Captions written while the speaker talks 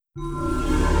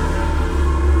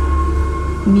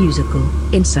Musical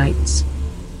Insights.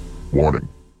 Warning.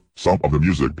 Some of the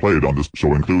music played on this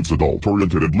show includes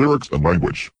adult-oriented lyrics and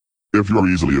language. If you are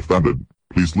easily offended,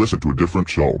 please listen to a different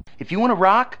show. If you want to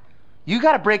rock, you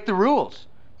gotta break the rules.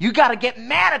 You gotta get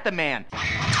mad at the man.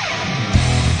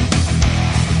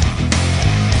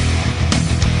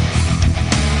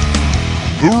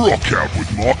 The Rock Out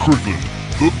with Mark Strickland.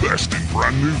 The best in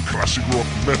brand new classic rock,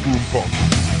 metal and punk.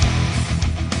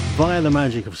 Via the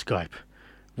magic of Skype,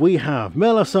 we have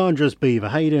Melisandre's Beaver.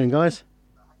 How you doing, guys?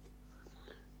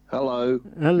 Hello.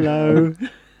 Hello.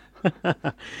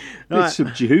 It's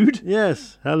subdued.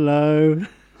 Yes. Hello.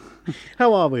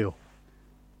 How are we all?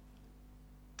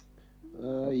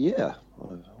 Yeah.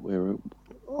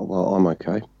 Well, I'm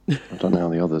okay. I don't know how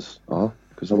the others are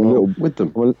because I'm not with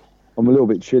them. Well, I'm a little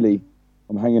bit chilly.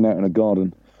 I'm hanging out in a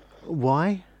garden.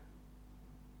 Why?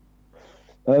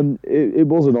 It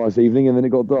was a nice evening, and then it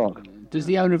got dark. Does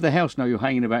the owner of the house know you're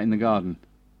hanging about in the garden?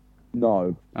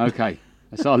 No. Okay.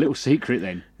 That's our little secret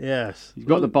then. Yes. You've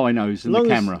got the binos and the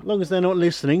camera. As long as they're not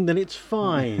listening, then it's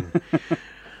fine.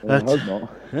 I hope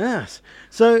not. Yes.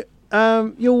 So,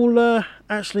 you're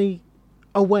actually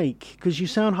awake, because you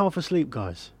sound half asleep,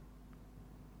 guys.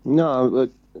 No,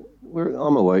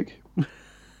 I'm awake.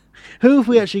 Who have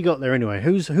we actually got there anyway?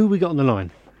 Who we got on the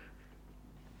line?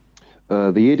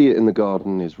 The idiot in the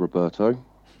garden is Roberto.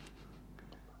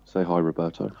 Say hi,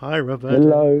 Roberto. Hi,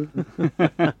 Roberto.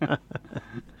 Hello.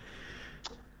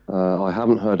 I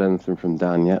haven't heard anything from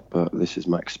Dan yet, but this is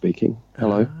Max speaking.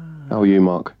 Hello. How are you,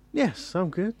 Mark? Yes, I'm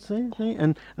good. See.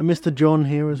 And Mr. John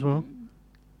here as well.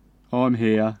 I'm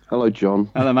here. Hello, John.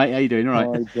 Hello, mate. How you doing? All right.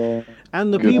 Hi, John.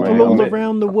 And the Good, people mate. all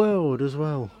around the world as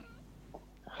well.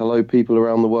 Hello, people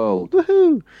around the world.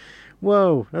 Woohoo!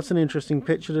 Whoa, that's an interesting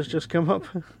picture that's just come up.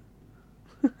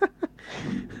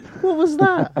 What was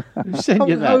that? Who sent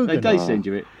you Hulk that? Hogan. They send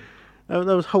you it. Oh,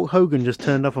 that was Hulk Hogan just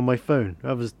turned up on my phone.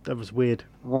 That was weird.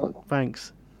 Well,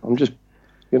 Thanks. I'm just,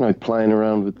 playing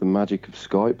around with the magic of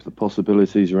Skype. The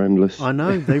possibilities are endless. I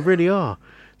know, they really are.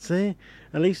 See?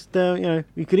 At least,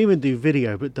 you could even do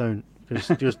video, but don't.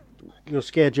 Because you'll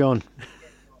scare John.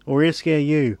 Or he'll scare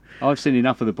you. I've seen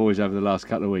enough of the boys over the last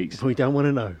couple of weeks. We don't want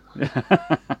to know.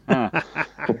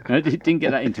 I didn't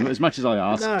get that into it as much as I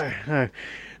asked. No.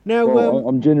 Now, Well,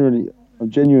 I'm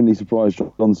genuinely surprised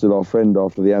John's still our friend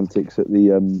after the antics at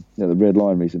the Red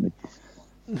Lion recently.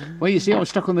 Well, you see, I was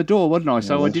stuck on the door, wasn't I?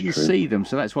 So I that's didn't true. see them,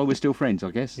 so that's why we're still friends, I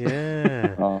guess.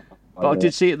 yeah. But I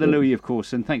did see it at the Louis, of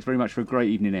course, and thanks very much for a great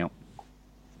evening out.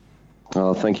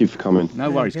 Thank you for coming. No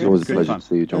worries. Yeah, It's always a Good pleasure fun. to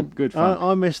see you, John. Good fun.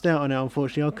 I missed out on it,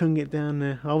 unfortunately. I couldn't get down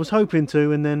there. I was hoping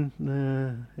to, and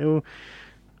then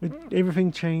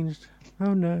everything changed.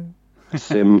 Oh, no.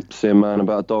 See a man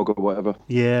about a dog or whatever.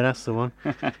 Yeah, that's the one.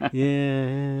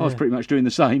 Yeah. I was pretty much doing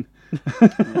the same.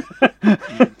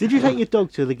 Did you take your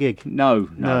dog to the gig? No.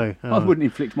 No. I wouldn't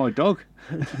inflict my dog.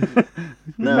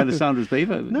 No. Melisandre's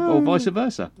Beaver, No. or vice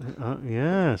versa.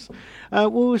 Yes. Well,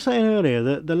 we were saying earlier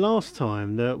that the last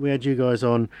time that we had you guys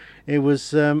on, it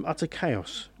was utter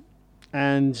chaos.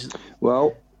 And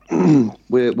Well,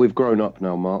 we've grown up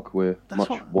now, Mark. We're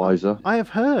much wiser. I've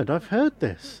heard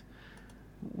this.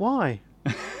 Why?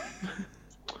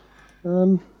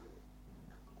 Don't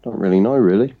really know,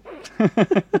 really.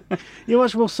 You're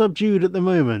much more subdued at the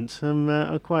moment.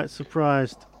 I'm quite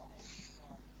surprised.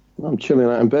 I'm chilling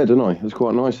out in bed, aren't I? It's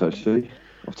quite nice, actually.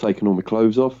 I've taken all my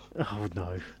clothes off. Oh,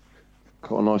 no.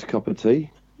 Got a nice cup of tea.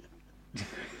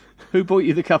 Who bought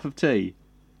you the cup of tea?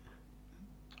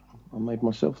 I made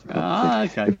myself the cup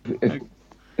of tea. Okay.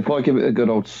 If I give it a good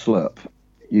old slurp,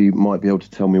 you might be able to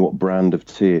tell me what brand of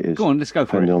tea it is. Go on, let's go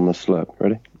for Depending it. on the slurp.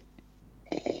 Ready?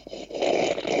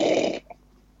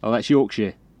 Oh, that's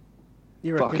Yorkshire.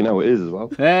 You reckon? Fucking hell, it is as well.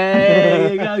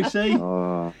 There you go, see?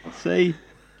 Ah, See?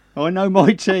 I know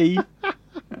my tea.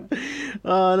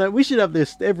 Oh, no, we should have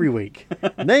this every week.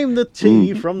 Name the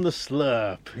tea from the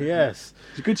slurp. Yes.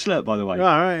 It's a good slurp, by the way. All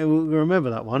right, we'll remember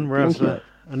that one. We'll have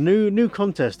a new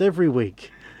contest every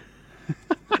week.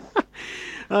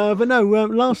 But no,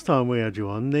 last time we had you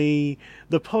on, the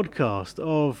podcast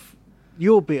of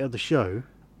your bit of the show,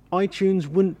 iTunes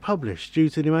wouldn't publish due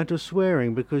to the amount of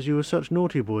swearing because you were such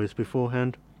naughty boys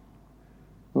beforehand.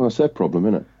 well, that's their problem,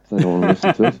 isn't it? If they don't want to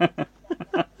listen to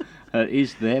us. That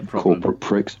is their problem. Corporate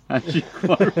pricks. Actually,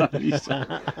 quite right, you say.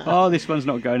 Oh, this one's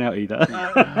not going out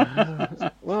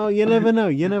either. Well, you never know,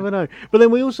 you never know. But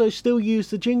then we also still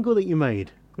used the jingle that you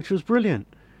made, which was brilliant,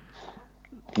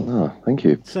 Ah, thank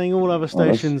you. saying all other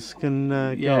stations can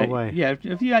go away. Yeah.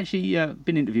 Have you actually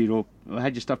been interviewed or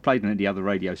had your stuff played on any other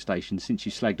radio stations since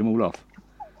you slagged them all off?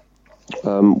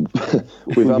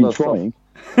 We've We've had been our trying.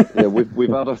 Yeah, we've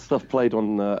had our stuff played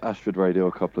on Ashford Radio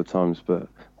a couple of times, but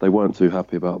they weren't too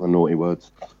happy about the naughty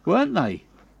words. Weren't they?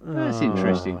 That's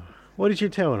interesting. What did you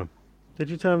tell them? Did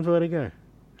you tell them where to go?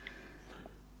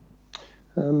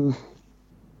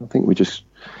 I think we just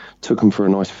took them for a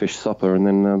nice fish supper and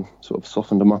then sort of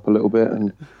softened them up a little bit.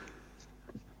 And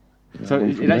So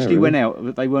it actually went out,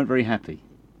 but they weren't very happy.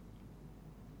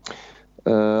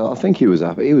 I think he was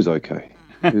happy. He was okay.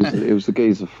 It was the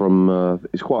geezer from.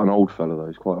 He's quite an old fella though.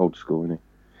 He's quite old school, isn't he?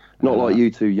 Not like you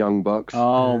two young bucks.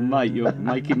 Oh, mate, you're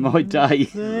making my day.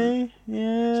 See?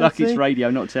 Yeah. It's like see? it's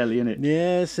radio, not telly, isn't it?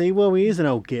 Yeah, see, well, he is an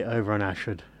old git over on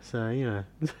Ashford, so, you know.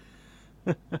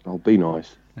 Oh, be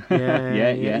nice. Yeah.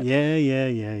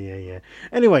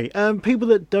 Anyway, people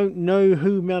that don't know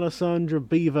who Melisandre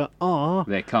Beaver are...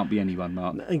 There can't be anyone,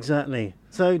 Mark. Exactly.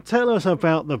 So tell us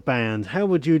about the band. How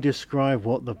would you describe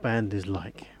what the band is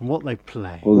like and what they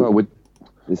play? Well,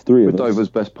 there's three We're of us. Dover's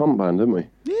best punk band, aren't we?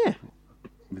 Yeah.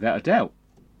 Without a doubt.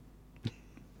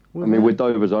 I mean, we're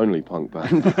Dover's only punk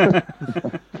band.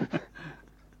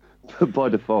 But by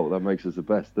default, that makes us the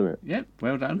best, doesn't it? Yeah,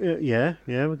 well done. Yeah,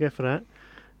 we'll go for that.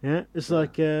 Yeah, it's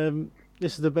like this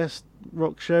is the best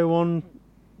rock show on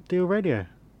Deal Radio,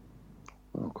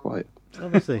 Well, quite.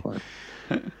 obviously. Quite.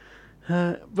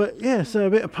 But yeah, so a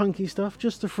bit of punky stuff,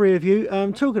 just the three of you.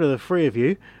 Talking to the three of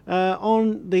you,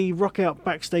 on the Rock Out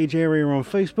backstage area on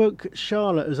Facebook,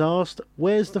 Charlotte has asked,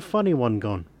 "Where's the funny one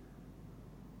gone?"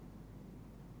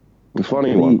 The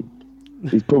funny one.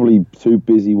 He's probably too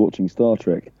busy watching Star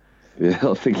Trek. Yeah,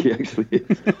 I think he actually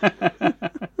is.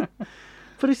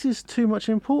 But this is too much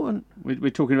important. We're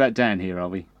talking about Dan here, are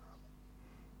we?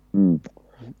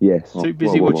 Yes. Too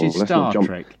busy watching let's Star not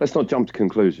Trek. Let's not jump to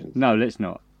conclusions. No, let's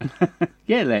not.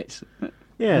 Yeah, let's.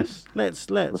 Yes, let's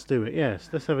do it. Yes,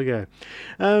 let's have a go.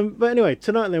 But anyway,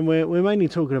 tonight then we're mainly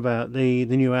talking about the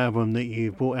new album that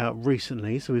you brought out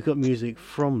recently. So we've got music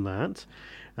from that.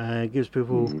 Gives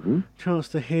people a chance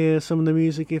to hear some of the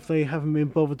music if they haven't been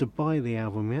bothered to buy the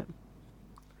album yet.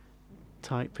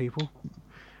 Type people,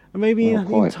 and maybe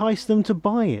entice them to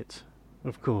buy it.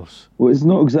 Of course. Well, it's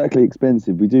not exactly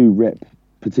expensive. We do rep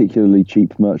particularly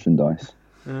cheap merchandise.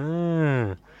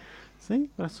 Ah,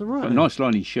 see, that's all right. Got nice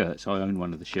lining shirts. I own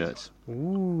one of the shirts.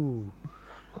 Ooh,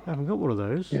 I haven't got one of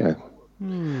those. Yeah.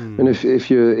 And if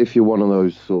you're one of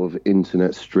those sort of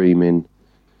internet streaming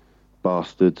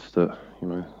bastards that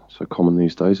so common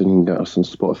these days, and you can get us on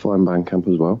Spotify and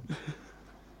Bandcamp as well.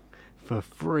 For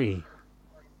free.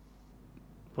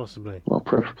 Possibly. Well,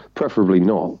 preferably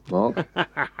not, Mark.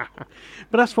 But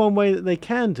that's one way that they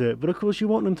can do it. But of course, you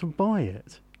want them to buy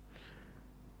it.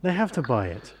 They have to buy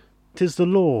it. 'Tis the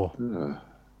law.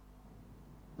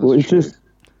 Well, it's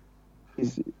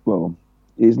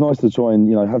it's nice to try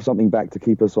and have something back to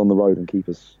keep us on the road and keep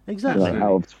us Exactly.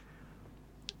 out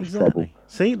of trouble.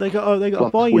 See, they got to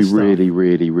Plus, buy you we stuff. really,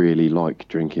 really, really like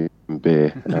drinking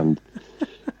beer, and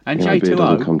And beer doesn't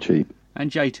J2O. come cheap. And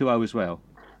J2O as well.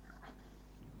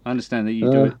 I understand that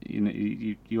you do it.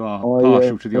 You are I,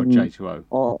 partial to the odd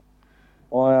J2O.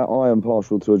 I am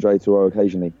partial to a J2O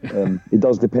occasionally. It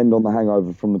does depend on the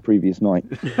hangover from the previous night.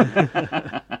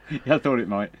 Yeah, I thought it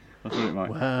might.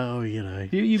 Well,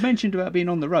 You mentioned about being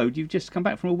on the road. You've just come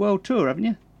back from a world tour, haven't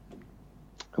you?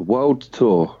 A world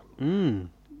tour.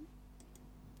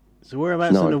 So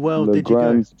whereabouts No, in the world The did you go?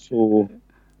 Grand Tour.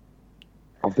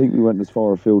 I think we went as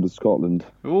far afield as Scotland.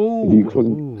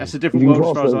 Ooh, that's a If different you can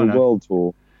world as class far that as I as a know. world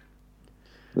tour,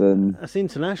 then That's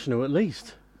international, at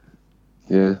least.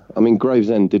 Yeah, I mean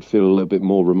Gravesend did feel a little bit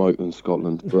more remote than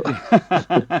Scotland, but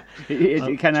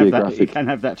It can have that. It can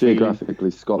have that feeling.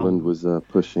 geographically, Scotland was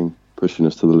pushing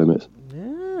us to the limits.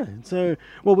 Yeah. So,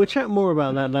 well, we'll chat more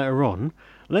about that later on.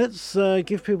 Let's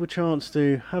give people a chance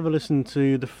to have a listen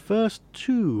to the first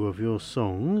two of your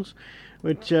songs,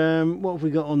 which, what have we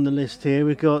got on the list here?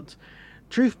 We've got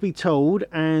Truth Be Told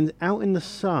and Out in the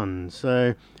Sun.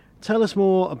 So tell us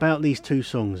more about these two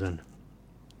songs then.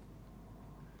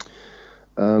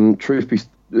 Truth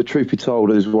be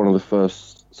told is one of the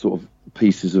first sort of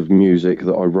pieces of music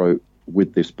that I wrote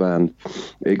with this band.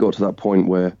 It got to that point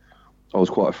where I was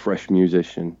quite a fresh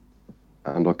musician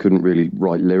and I couldn't really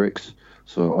write lyrics,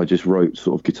 so I just wrote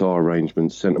sort of guitar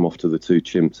arrangements, sent them off to the two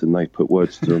chimps, and they put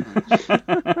words to them.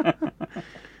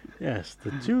 Yes,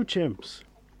 the two chimps.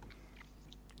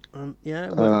 Out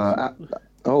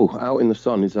in the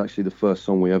Sun is actually the first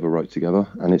song we ever wrote together,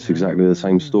 and it's exactly the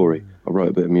same story. I wrote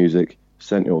a bit of music,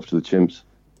 sent it off to the chimps.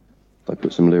 They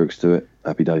put some lyrics to it.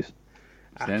 Happy days.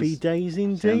 Happy days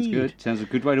indeed. Sounds good. Sounds a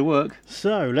good way to work.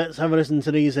 So let's have a listen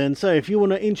to these then. So if you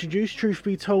want to introduce Truth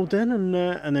Be Told then,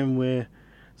 and then we'll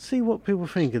see what people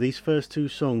think of these first two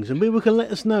songs, and people can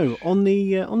let us know on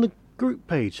the group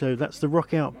page. So that's the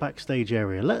Rock Out backstage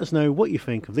area. Let us know what you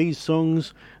think of these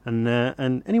songs and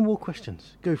any more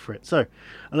questions. Go for it. So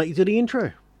I'll let you do the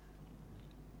intro.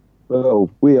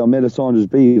 Well, we are Melisandre's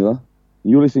Beaver.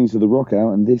 You're listening to the Rock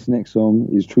Out, and this next song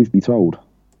is Truth Be Told.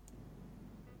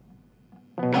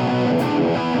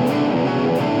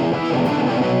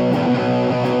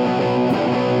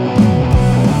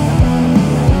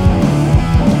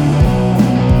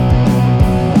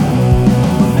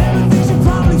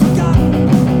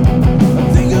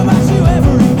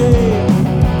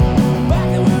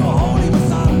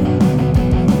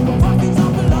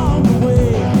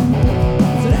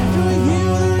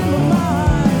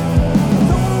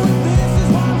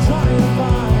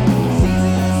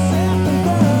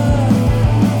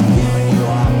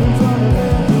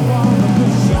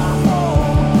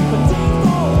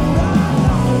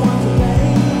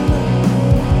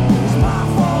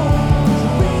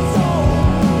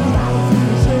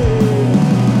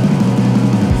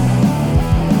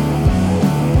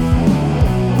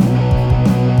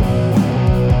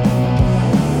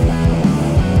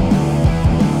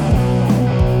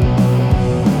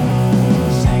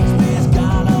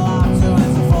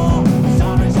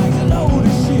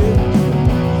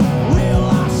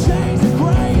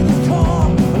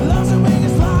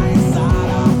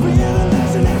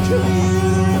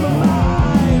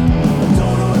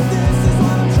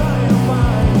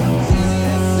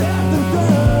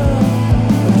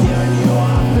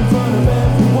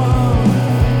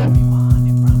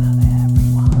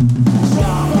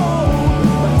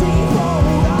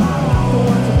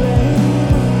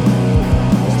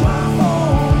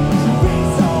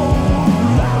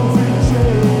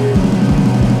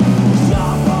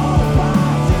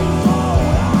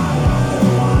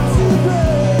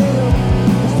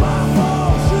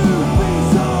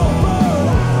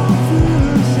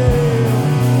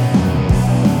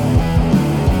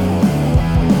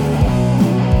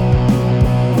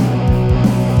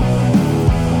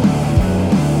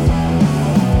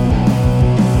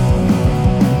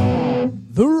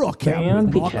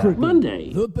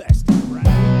 Monday. The best.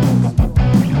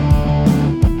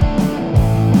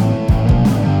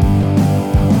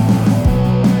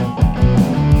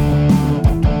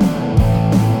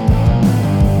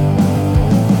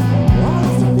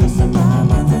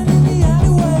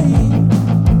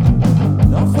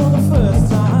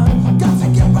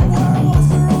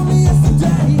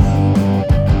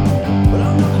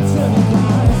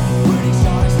 Pretty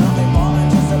sure it's nothing more than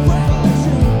just a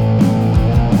revelation.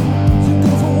 So go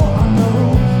for what I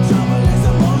know.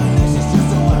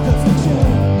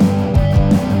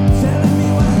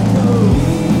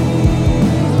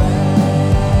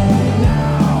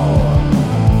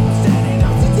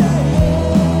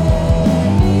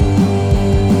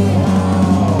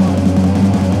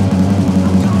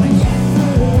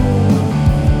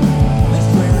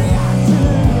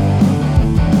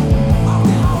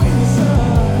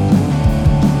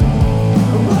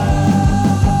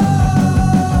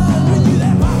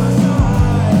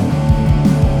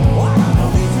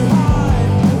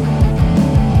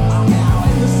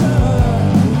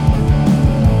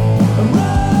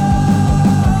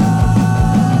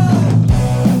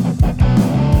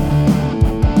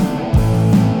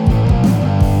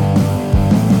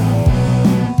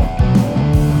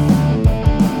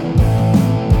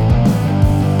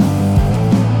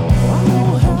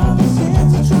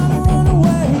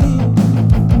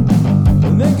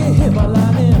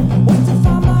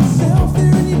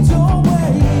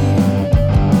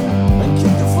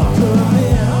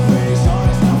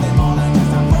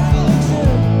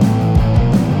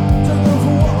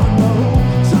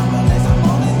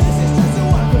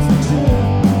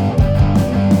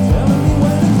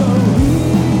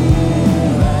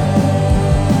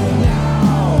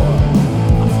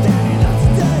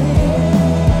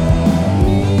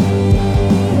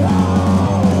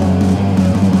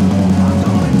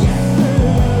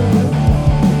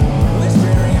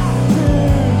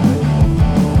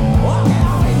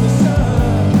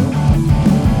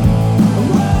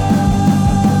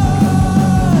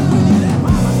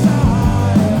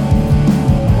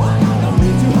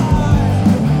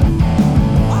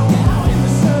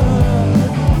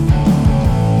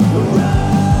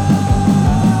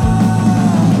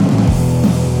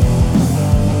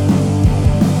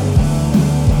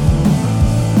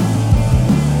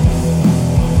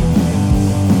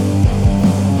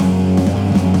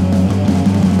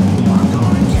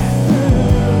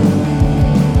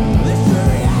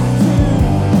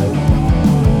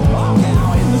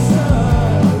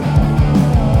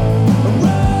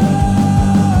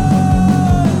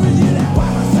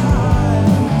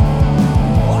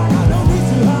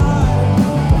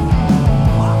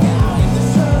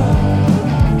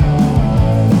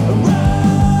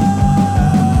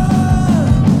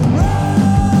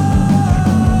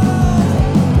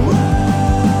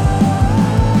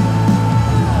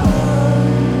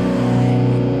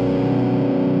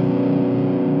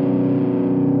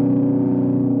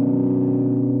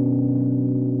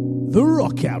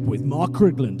 Rock Out with Mark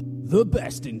Crigland, the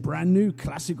best in brand new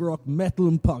classic rock, metal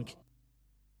and punk.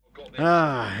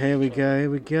 Here we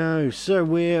go. So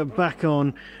we're back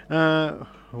on. So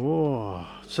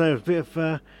a bit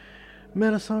of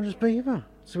Melisandre's Beaver.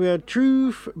 So we had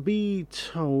Truth Be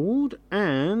Told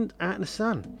and At the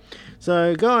Sun.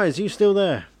 So guys, you still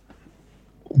there?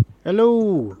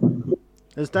 Hello.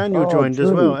 Has Daniel joined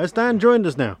as well? Has Dan joined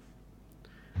us now?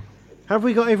 Have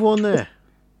we got everyone there?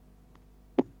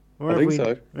 Or I think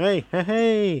so. Hey. Well,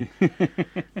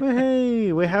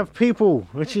 hey, we have people,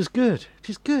 which is good.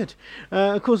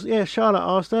 Of course, yeah, Charlotte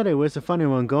asked earlier, where's the funny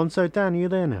one gone? So, Dan, are you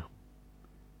there now?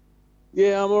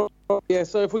 Yeah, I'm all right. Yeah,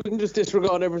 so if we can just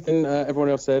disregard everything everyone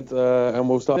else said and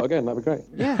we'll start again, that'd be great.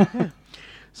 Yeah.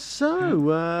 So,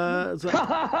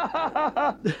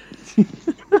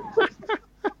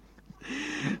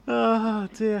 oh,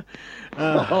 dear.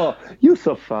 You're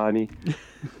so funny.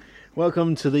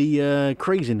 Welcome to the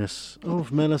craziness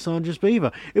of Melisandre's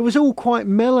Beaver. It was all quite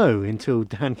mellow until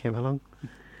Dan came along.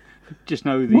 Just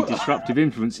know the disruptive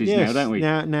influences now, don't we?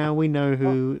 Now we know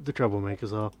who the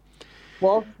troublemakers are.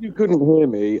 Well, you couldn't hear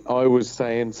me. I was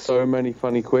saying so many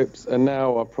funny quips, and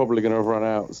now I'm probably going to run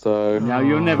out. So no,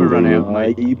 you'll never run out,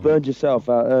 mate. You burned yourself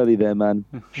out early there, man.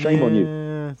 Shame on you.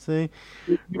 Yeah, see.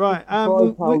 Right. how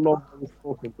long I was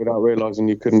talking without realising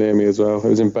you couldn't hear me as well. It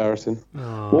was embarrassing.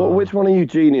 Which one of you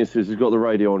geniuses has got the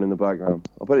radio on in the background?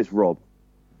 I bet it's Rob.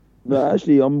 No,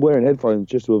 actually, I'm wearing headphones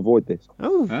just to avoid this.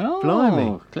 Oh,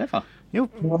 blimey. Clever. You're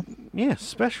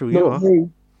special, you are.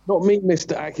 Not me,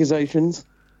 Mr. Accusations.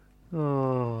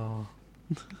 Oh.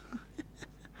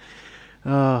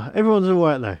 Everyone's all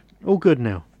right, though. All good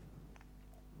now.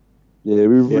 Yeah,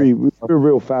 we're a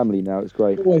real family now. It's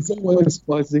great. Always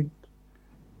spicy.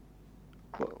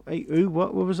 Hey,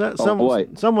 what was that?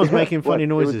 Wait. Someone's making funny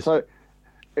noises.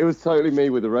 It was totally me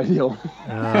with the radio.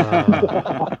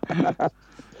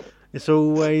 It's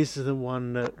always the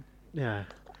one that, yeah.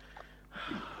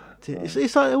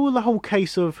 It's like all the whole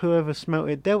case of whoever smelt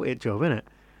it dealt it job, isn't it?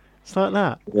 It's like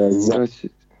that. Yeah,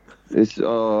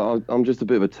 I'm just a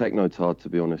bit of a techno-tard, to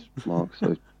be honest, Mark.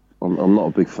 So I'm not a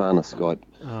big fan of Skype.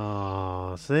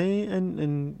 Oh, see,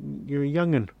 and you're a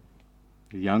young'un.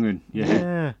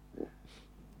 Yeah.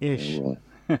 Ish. Right.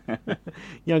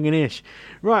 Young'un-ish.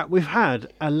 Right, we've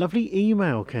had a lovely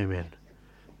email came in.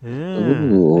 Yeah.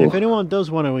 Ooh. If anyone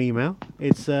does want to email,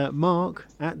 it's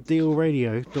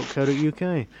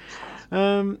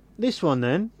mark@dealradio.co.uk. This one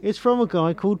then is from a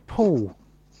guy called Paul.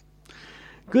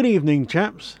 Good evening,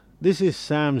 chaps. This is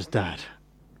Sam's dad.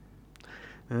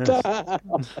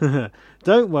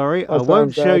 Don't worry, I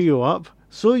won't show you up.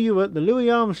 Saw you at the Louis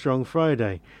Armstrong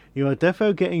Friday. You are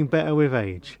defo getting better with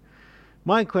age.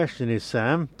 My question is,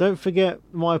 Sam, don't forget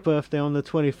my birthday on the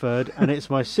 23rd, and it's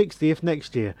my 60th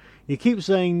next year. You keep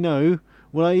saying no.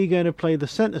 Well, are you going to play the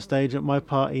centre stage at my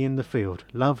party in the field?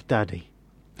 Love, Daddy.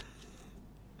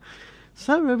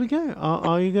 So, there we go.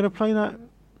 Are you going to play that?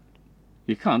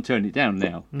 You can't turn it down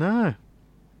now. No.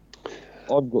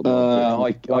 I've got.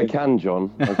 I can,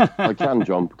 John. I can,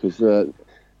 John, because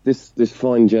this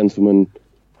fine gentleman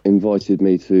invited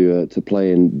me to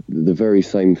play in the very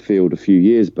same field a few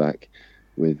years back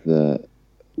with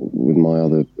my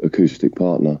other acoustic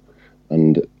partner,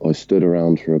 and I stood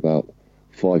around for about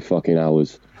 5 fucking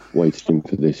hours waiting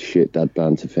for this shit dad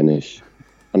band to finish,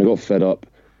 and I got fed up,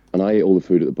 and I ate all the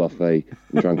food at the buffet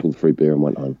and drank all the free beer and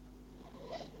went home.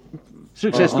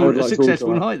 Successful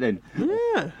night then.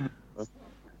 Yeah.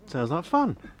 Sounds like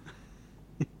fun.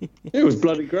 It was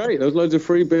bloody great. There was loads of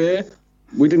free beer.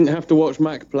 We didn't have to watch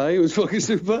Mac play. It was fucking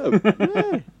superb.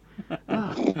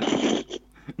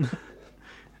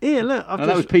 Yeah, look.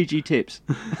 That was PG Tips.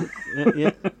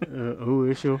 Yeah.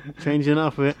 Sure. Changing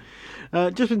up a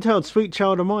bit. Just been told, Sweet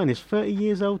Child of Mine is 30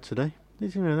 years old today.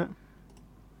 Did you know that?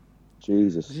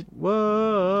 Jesus.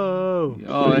 Whoa.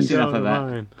 Oh, that's enough of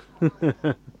that.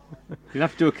 You'll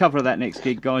have to do a cover of that next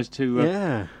gig, guys,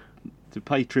 to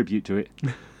pay tribute to it.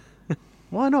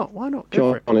 Why not? Go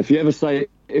John, if you ever say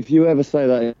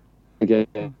that again,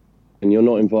 and you're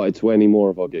not invited to any more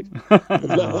of our gigs,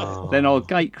 then I'll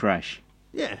gate crash.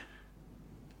 Yeah.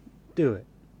 Do it.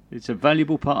 It's a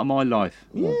valuable part of my life.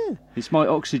 Yeah. It's my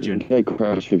oxygen. gate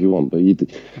crash if you want, but you're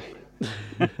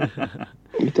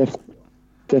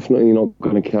definitely not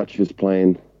going to catch us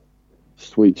playing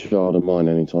Sweet Child of Mine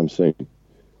anytime soon.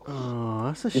 Oh,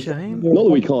 that's a shame. Not that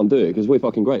we can't do it, because we're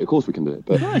fucking great. Of course we can do it.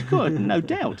 But Right, good. No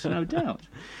doubt.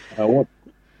 What?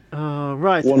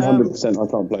 Right. 100% I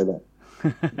can't play that.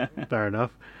 Fair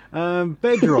enough.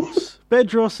 Bedros.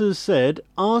 Bedros has said,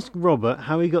 ask Robert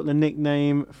how he got the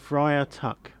nickname Friar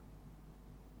Tuck.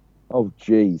 Oh,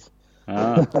 jeez.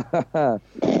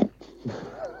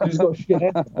 He's got shit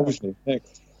hair, obviously.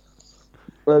 Next.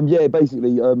 Yeah,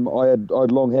 basically, I had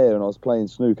long hair and I was playing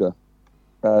snooker,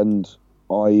 and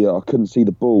I couldn't see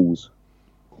the balls,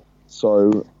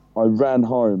 so I ran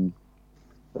home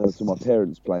to my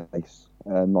parents' place,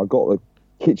 and I got the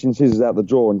kitchen scissors out the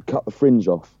drawer and cut the fringe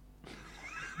off,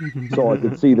 so I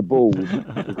could see the balls.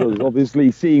 Because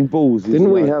obviously, seeing balls.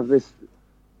 Didn't we have this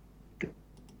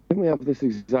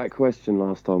exact question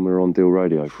last time we were on Deal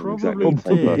Radio? From Probably exactly the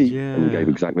same did, person, yeah. and you gave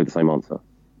exactly the same answer.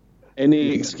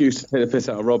 Any excuse to take the piss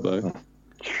out of Rob, though.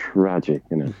 Tragic,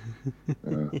 isn't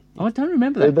it? I don't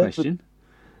remember that question.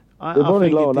 I They're running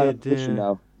think low on it ammunition did.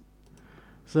 now.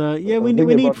 So yeah, we I think need they're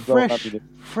running low on fresh, ammunition.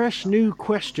 fresh new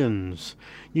questions.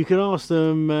 You can ask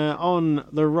them on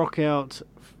the Rockout.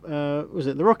 Was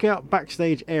it the Rockout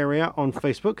backstage area on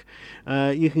Facebook?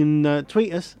 You can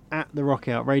tweet us at the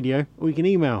Rockout Radio, or you can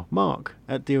email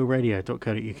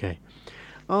mark@dealradio.co.uk.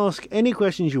 Ask any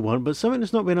questions you want, but something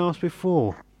that's not been asked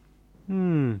before.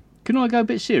 Can I go a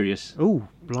bit serious? Oh,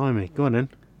 blimey! Go on then.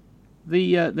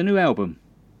 The new album.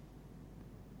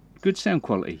 Good sound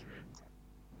quality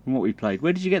from what we played.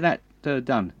 Where did you get that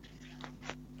done?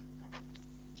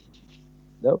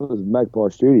 That was Magpie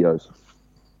Studios.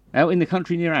 Out in the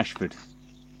country near Ashford.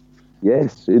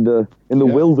 Yes, in the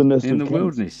wilderness. In of the Kent.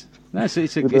 wilderness. That's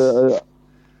it's a. With,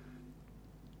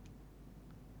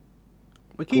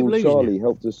 We keep called losing Charlie you.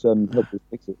 helped us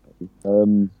fix it.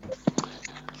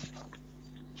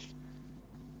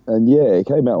 And yeah, it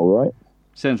came out all right.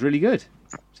 Sounds really good.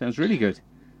 Sounds really good.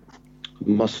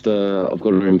 I've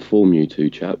got to inform you two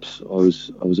chaps. I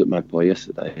was at Magpie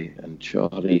yesterday, and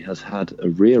Charlie has had a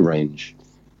rearrange.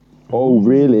 Oh,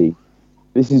 really?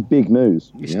 This is big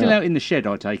news. You're still out in the shed,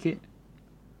 I take it.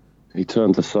 He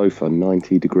turned the sofa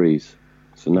 90 degrees,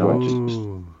 so now it just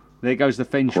Ooh. There goes the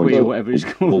feng shui or whatever it's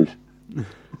called.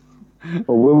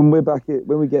 Well, when we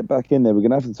get back in there, we're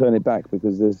gonna have to turn it back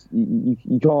because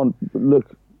you can't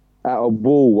look at a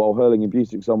wall while hurling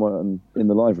abuse at someone in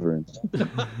the live room.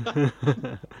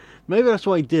 Maybe that's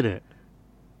why he did it.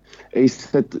 He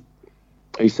said that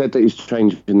he's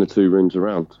changing the two rooms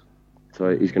around,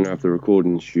 so he's going to have the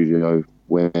recording studio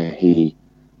where he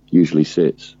usually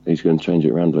sits. He's going to change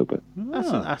it around a little bit.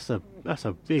 That's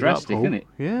a big Drastic, uphaul. isn't it?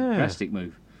 Yeah. Drastic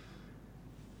move.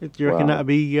 Do you reckon Wow. that'd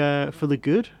be for the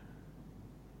good?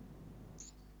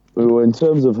 Well, in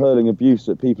terms of hurling abuse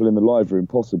at people in the live room,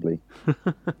 possibly. Do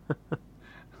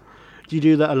you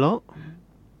do that a lot?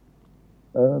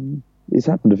 It's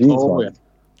happened a few Oh, times.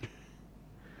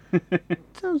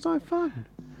 Sounds like fun.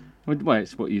 Well,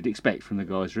 it's what you'd expect from the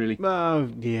guys, really. Well,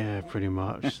 yeah, pretty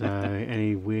much. So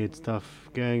any weird stuff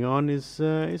going on is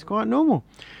quite normal.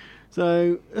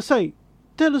 So,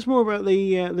 tell us more about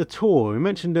the tour. You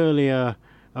mentioned earlier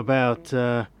about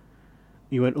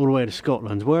you went all the way to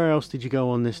Scotland. Where else did you go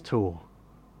on this tour?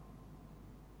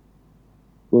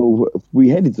 Well, we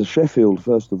headed to Sheffield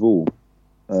first of all,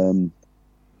 and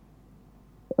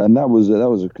that was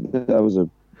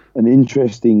an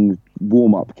interesting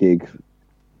warm-up gig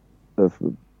for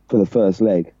the first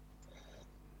leg,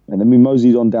 and then we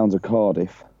moseyed on down to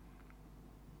Cardiff.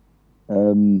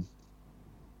 Was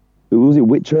it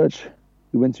Whitchurch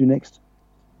we went to next?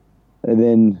 And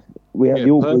then we had Yeah,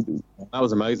 the awkward. That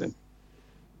was amazing.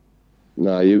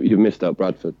 No, you missed out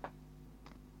Bradford.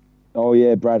 Oh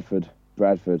yeah, Bradford.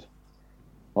 I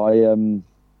think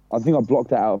I blocked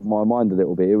that out of my mind a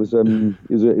little bit. It was it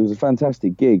was a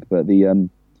fantastic gig, but the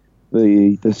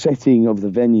setting of the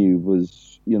venue was,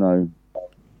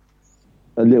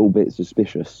 a little bit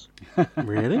suspicious.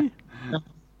 Really?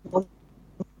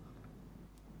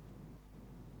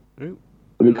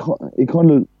 It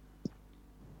kind of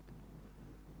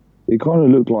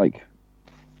looked like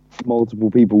multiple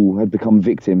people had become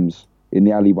victims in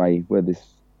the alleyway where this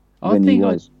venue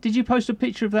was. Did you post a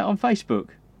picture of that on Facebook?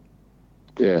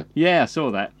 Yeah. Yeah, I saw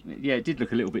that. Yeah, it did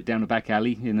look a little bit down the back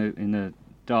alley in a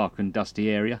dark and dusty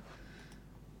area.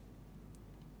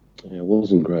 Yeah, it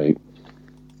wasn't great.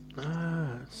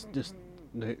 It's just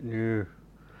no.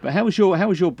 But how was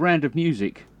your brand of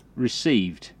music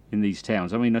received in these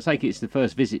towns? I mean, I take it it's the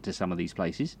first visit to some of these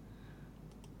places.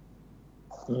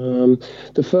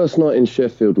 The first night in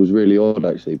Sheffield was really odd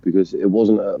actually, because it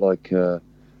wasn't like a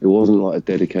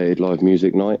dedicated live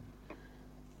music night.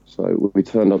 So we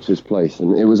turned up to this place,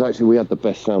 and it was actually, we had the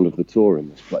best sound of the tour in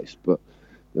this place, but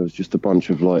there was just a bunch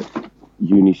of like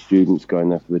uni students going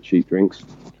there for the cheap drinks.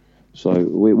 So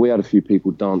we had a few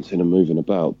people dancing and moving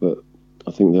about, but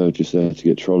I think they were just there to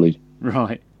get trolleyed.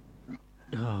 Right.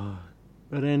 Oh,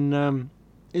 but then,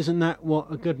 isn't that what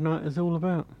a good night is all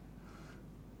about?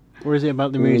 Or is it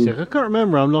about the music? I can't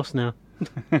remember. I'm lost now.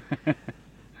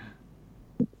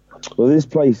 Well, this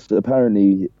place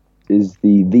apparently is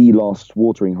the last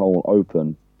watering hole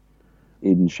open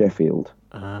in Sheffield.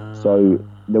 So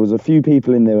there was a few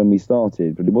people in there when we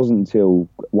started, but it wasn't until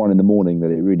 1 a.m. that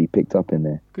it really picked up in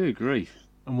there. Good grief.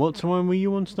 And what time were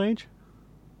you on stage?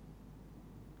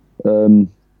 About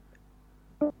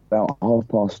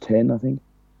 10:30, I think.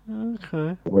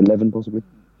 Okay. Or 11, possibly.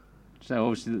 So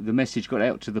obviously the message got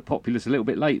out to the populace a little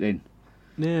bit late then.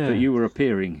 Yeah. That you were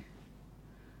appearing.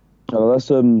 Oh, that's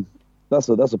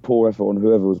a poor effort on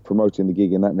whoever was promoting the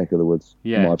gig in that neck of the woods.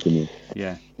 Yeah. In my opinion.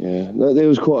 Yeah. Yeah, there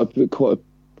was quite a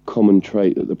common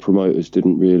trait that the promoters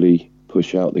didn't really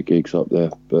push out the gigs up there,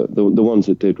 but the ones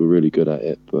that did were really good at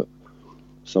it. But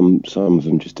some of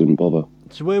them just didn't bother.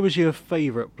 So where was your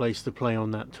favourite place to play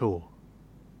on that tour?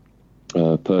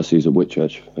 Percy's at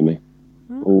Whitchurch for me.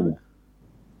 Oh,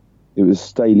 it was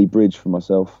Staley Bridge for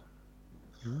myself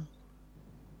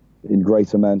in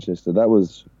Greater Manchester. That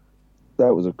was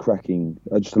a cracking,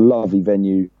 just a lovely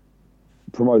venue.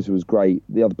 The promoter was great.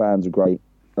 The other bands were great.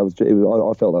 I felt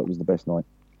that was the best night.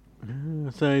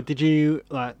 So did you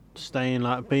stay in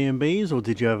B&Bs, or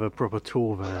did you have a proper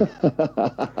tour van?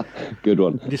 Good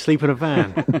one. Did you sleep in a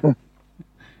van?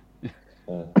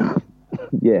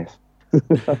 Yes.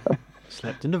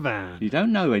 Slept in the van. You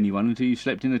don't know anyone until you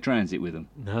slept in a transit with them.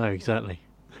 No, exactly.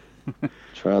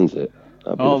 Transit.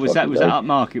 Oh, was that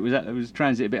upmarket? Was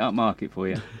transit a bit upmarket for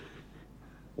you? It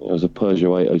was a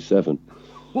Peugeot 807.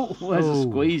 Oh, there's a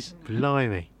squeeze.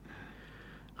 Blimey.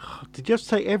 Did you have to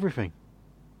take everything?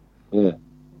 Yeah.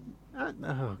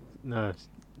 No,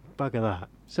 bugger that.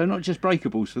 So not just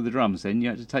breakables for the drums then, you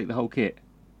had to take the whole kit?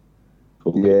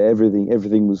 Yeah,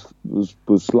 everything was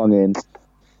slung in,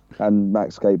 and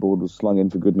Mac's skateboard was slung in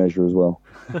for good measure as well.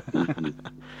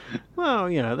 Well,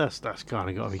 that's kind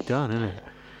of got to be done, isn't it?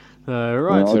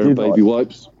 Right. So baby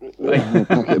wipes.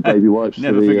 Packet of baby wipes.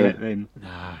 Never forget it then.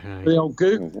 No. The old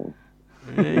goop.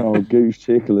 Oh, gooch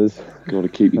ticklers. Got to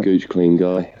keep your gooch clean,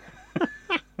 guy.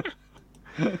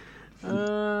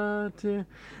 Dear.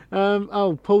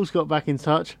 Paul's got back in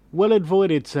touch. Well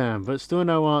avoided, Sam, but still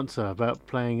no answer about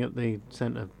playing at the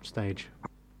centre stage.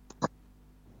 I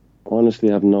honestly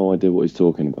have no idea what he's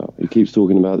talking about. He keeps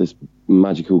talking about this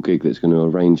magical gig that's going to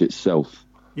arrange itself.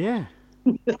 Yeah,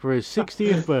 for his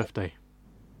 60th birthday.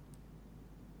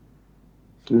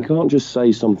 You can't just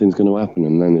say something's going to happen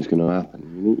and then it's going to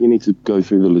happen. You need to go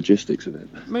through the logistics of it.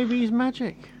 Maybe he's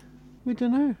magic. We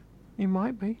don't know. He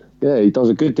might be. Yeah, he does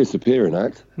a good disappearing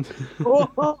act.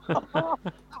 Oh,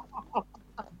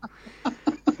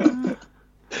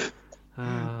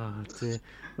 dear.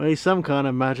 Well, he's some kind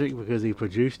of magic because he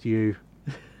produced you.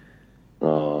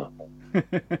 Oh.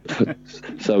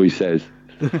 So he says.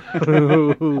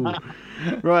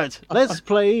 Right, let's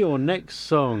play your next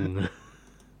song.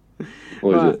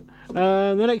 What is it?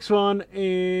 The next one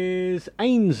is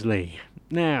Ainsley.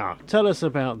 Now, tell us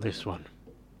about this one.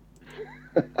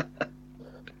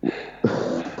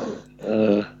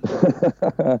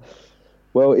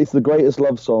 Well, it's the greatest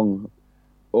love song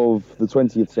of the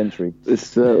 20th century.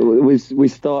 We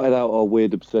started out our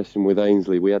weird obsession with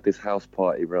Ainsley. We had this house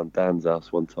party around Dan's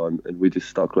house one time, and we just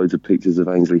stuck loads of pictures of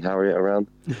Ainsley Harriott around.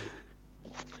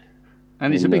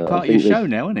 And it's a big part of your show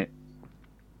now, isn't it?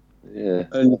 Yeah.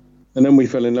 And then we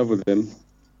fell in love with him.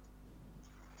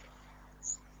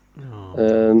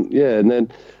 And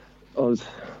then I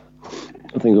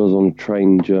think I was on a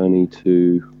train journey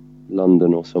to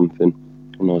London or something,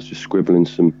 and I was just scribbling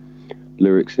some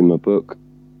lyrics in my book,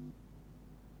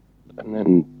 and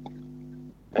then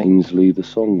Ainsley the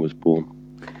song was born.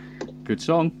 Good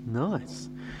song. Nice.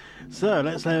 So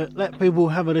let's let people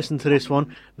have a listen to this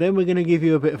one. Then we're going to give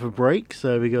you a bit of a break.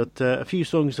 So we got a few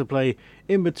songs to play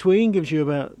in between. Gives you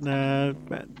about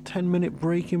 10-minute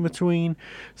break in between,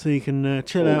 so you can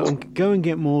chill out and go and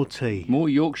get more tea. More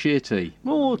Yorkshire tea.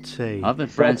 More tea. Other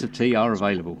brands of tea are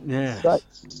available. Yeah.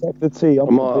 Sack the tea.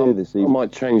 I'm beer this evening. I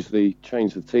might change the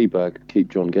tea bag.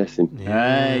 Keep John guessing.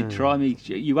 Hey, try me.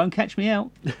 You won't catch me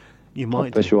out. You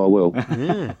might. I bet you I will.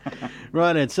 Yeah.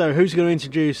 Right then. So who's going to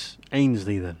introduce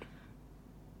Ainsley then?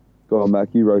 Go on, Mac.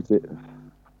 You wrote it.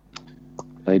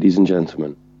 Ladies and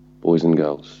gentlemen, boys and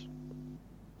girls,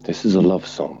 this is a love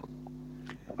song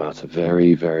about a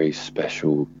very, very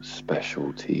special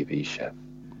TV chef,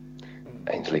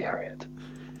 Ainsley Harriott.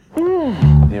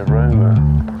 The aroma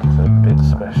is a bit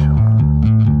special.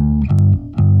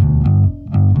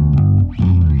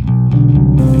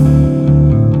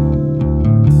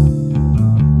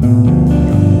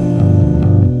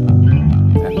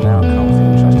 And now comes the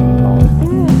interesting part.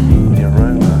 The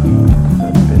aroma is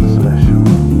a bit special.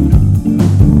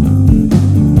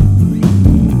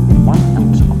 1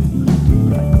 ounce of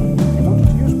bacon. You wanted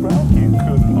to use brown? You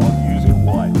could not.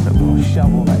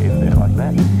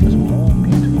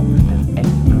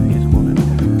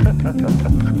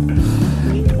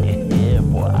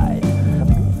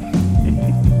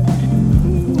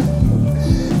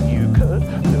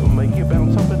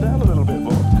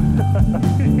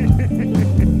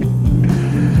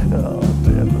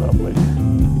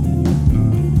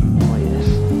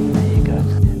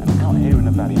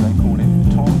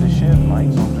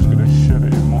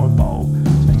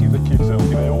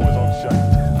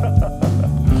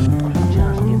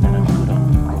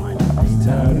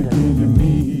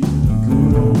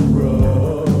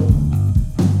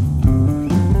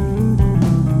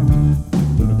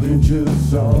 pinch of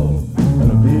salt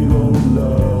and a big old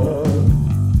love.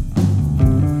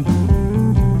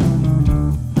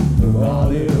 Of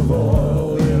olive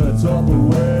oil in a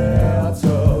Tupperware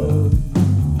tub.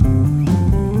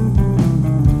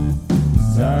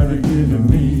 It's time to give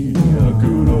me a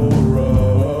good old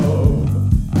rub.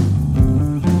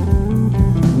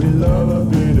 We love a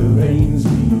bit of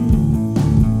Ainsley.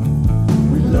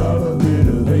 We love a bit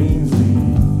of Ainsley.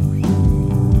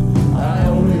 I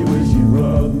only wish you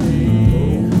rubbed me.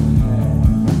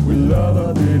 We love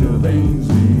a bit of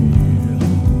Ainsley.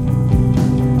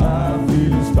 I'm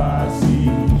feeling spicy.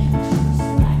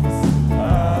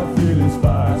 I'm feeling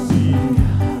spicy.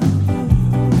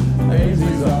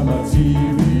 Ainsley's on my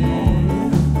TV.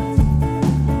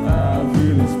 I'm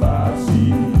feeling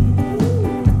spicy.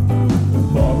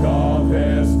 Fuck off,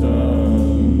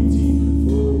 Heston.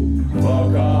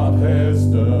 Fuck off,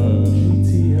 Heston.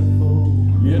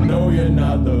 You know you're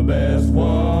not the best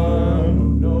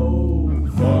one. No.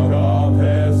 Fuck off,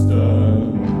 Heston.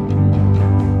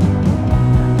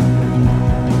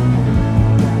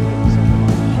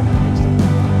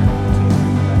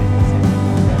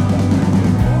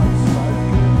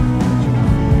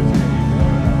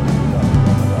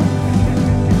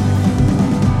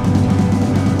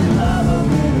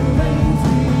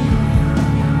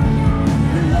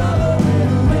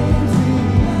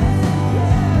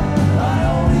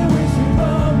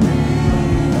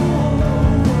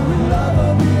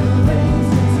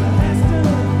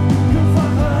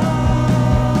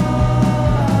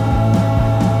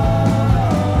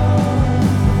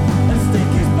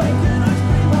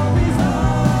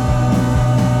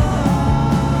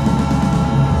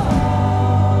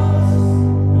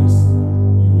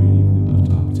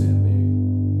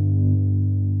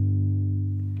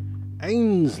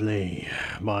 Ainsley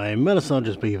by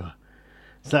Melisandre's Beaver.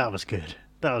 So that was good.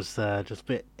 That was just a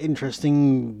bit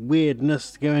interesting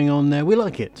weirdness going on there. We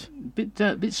like it.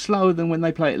 Bit slower than when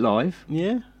they play it live.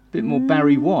 Yeah. Bit more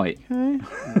Barry White. Okay.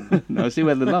 No, I see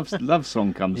where the love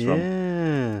song comes from.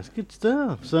 Yeah, it's good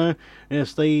stuff. So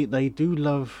yes, they do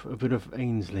love a bit of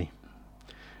Ainsley.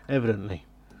 Evidently.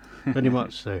 Pretty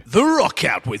much so. The Rock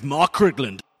Out with Mark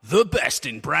Krigland. The best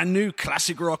in brand new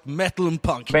classic rock, metal and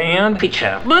punk. Band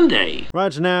Feature Monday.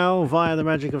 Right now, via the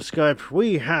magic of Skype,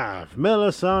 we have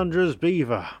Melisandre's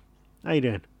Beaver. How you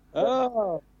doing?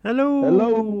 Oh. Hello.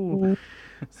 Hello.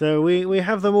 So we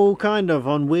have them all kind of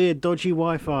on weird, dodgy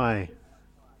Wi-Fi.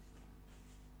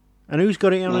 And who's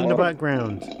got it on in the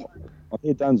background? I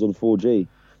hear Dan's on 4G.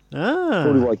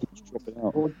 Probably Ah, why he keeps dropping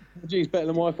out. 4G's better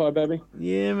than Wi-Fi, baby.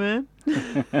 yeah, man.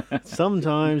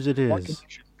 Sometimes it is.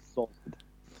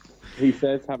 He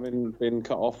says, having been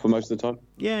cut off for most of the time.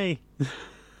 Yay.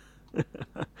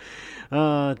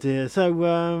 Oh dear. So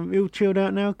you all chilled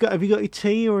out now? Have you got your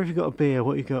tea or have you got a beer?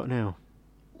 What you got now?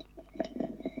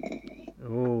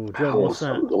 Oh, John, what's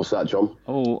that? What's that, John?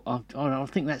 Oh, I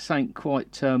think that's something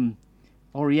quite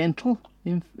oriental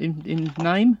in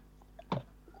name.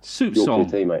 Soup song.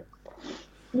 Tea, mate.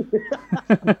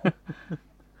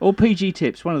 Or PG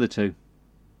Tips, one of the two.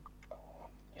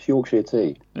 It's Yorkshire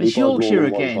tea. It's Yorkshire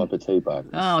again. One type of tea bag.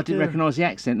 Oh, I didn't recognise the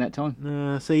accent that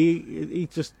time. So he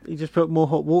just put more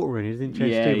hot water in. He didn't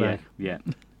change the tea bag. Yeah.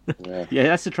 Yeah. Yeah,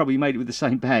 that's the trouble. You made it with the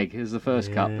same bag as the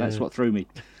first cup. That's what threw me.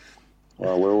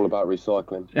 Well, we're all about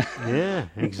recycling. Yeah,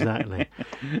 exactly.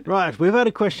 Right, we've had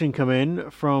a question come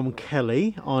in from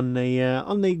Kelly on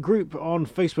the group on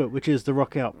Facebook, which is the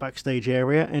Rock Out backstage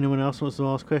area. Anyone else wants to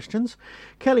ask questions?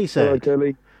 Kelly said, Hello,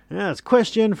 Kelly. Yeah, it's a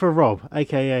question for Rob,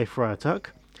 aka Friar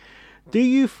Tuck. Do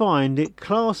you find it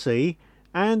classy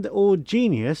and or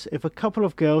genius if a couple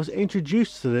of girls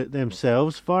introduce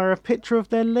themselves via a picture of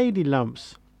their lady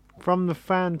lumps from the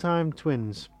Fantime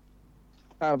Twins?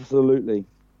 Absolutely.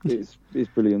 It's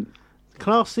brilliant.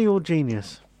 Classy or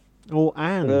genius? Or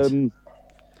and? I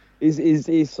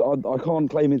can't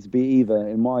claim it to be either.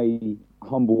 In my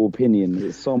humble opinion,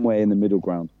 it's somewhere in the middle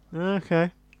ground.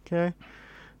 Okay.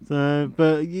 So,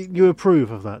 but you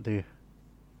approve of that, do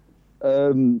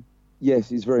you?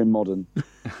 Yes, it's very modern.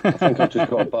 I think I've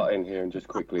just got to butt in here and just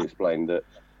quickly explain that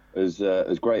as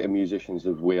great a musicians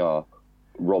as we are,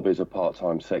 Rob is a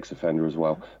part-time sex offender as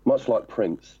well, much like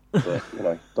Prince. But,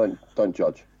 don't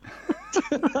judge.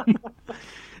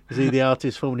 Is he the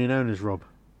artist formerly known as Rob?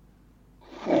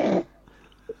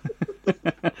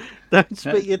 Don't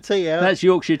spit your tea out. That's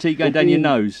Yorkshire tea going down your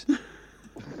nose.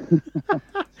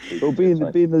 Well, being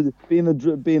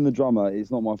the drummer, it's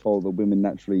not my fault that women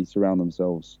naturally surround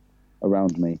themselves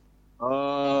around me.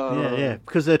 Yeah,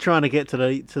 because they're trying to get to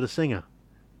the singer.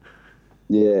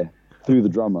 Yeah, through the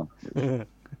drummer.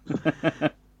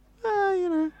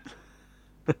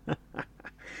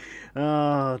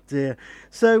 Oh dear.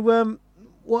 So,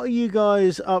 what are you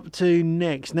guys up to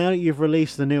next? Now that you've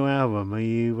released the new album, are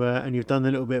you and you've done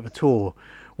a little bit of a tour?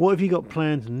 What have you got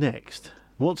planned next?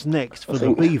 What's next for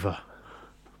the Beaver?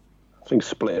 I think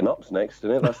splitting up's next,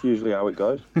 isn't it? That's usually how it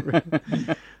goes.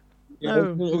 Yeah,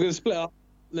 we're going to split up,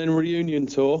 then reunion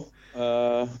tour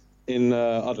in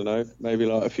I don't know, maybe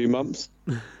like a few months,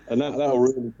 and that'll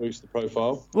really boost the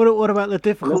profile. What about the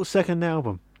difficult second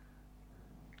album?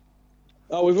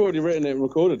 Oh, we've already written it and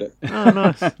recorded it. Oh,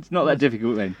 nice. It's not that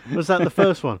difficult then. Was that the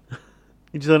first one?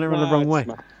 You just done it the wrong way.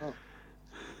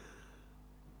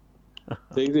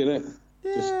 It's easy, isn't it?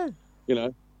 Yeah.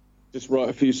 Just, just write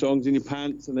a few songs in your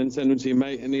pants and then send them to your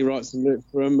mate, and he writes some lyrics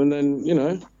for them, and then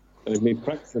and me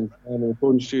practice them in the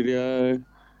recording studio.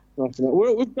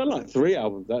 We've done like 3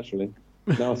 albums actually.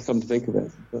 Now I've come to think of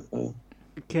it. But,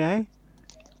 okay.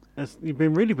 You've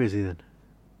been really busy then.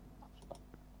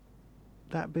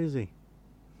 That busy.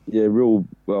 Yeah,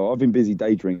 well, I've been busy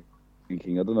day drinking. I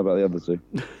don't know about the other two.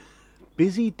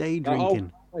 Busy day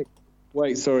drinking.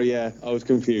 Wait, sorry, yeah, I was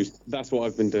confused. That's what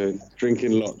I've been doing,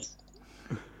 drinking lots.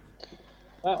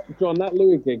 John, that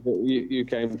Louis gig that you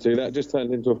came to, that just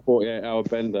turned into a 48-hour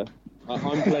bender. I'm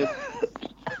playing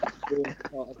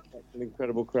part of an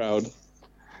incredible crowd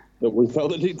that we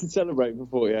felt the need to celebrate for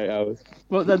 48 hours.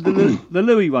 Well, the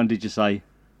Louis one, did you say?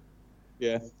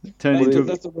 Yeah. That's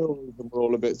the real reason we're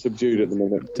all a bit subdued at the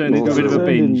minute. Turned into a bit of a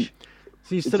binge.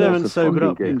 So you still haven't sobered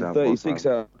up? 36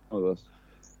 hours of us.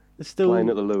 It's still... Playing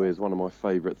at the Louis is one of my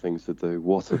favourite things to do.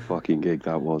 What a fucking gig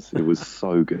that was. It was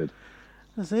so good.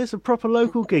 It's a proper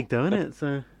local gig though, isn't it?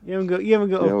 So you haven't got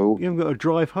to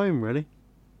drive home really.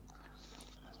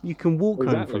 You can walk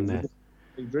home from there.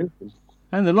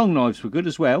 And the Long Knives were good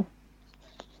as well.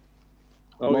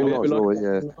 Long Knives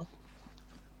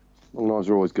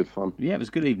are always good fun. Yeah, it was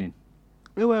a good evening.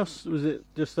 Who else was it?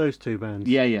 Just those 2 bands?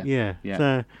 Yeah.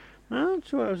 So, I'm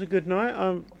sure it was a good night.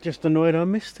 I'm just annoyed I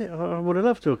missed it. I would have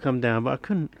loved to have come down, but I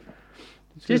couldn't.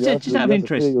 Just out of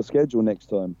interest. Clear your schedule next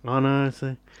time. I know.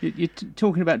 So you're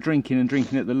talking about drinking and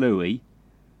drinking at the Louis.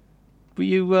 Were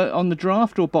you on the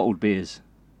draft or bottled beers?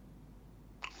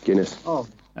 Guinness. Oh.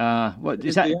 What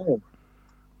is that?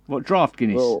 What, draft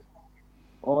Guinness? Well,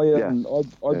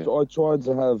 I tried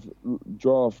to have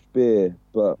draft beer,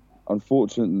 but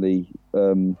unfortunately,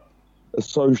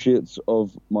 associates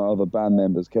of my other band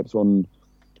members kept on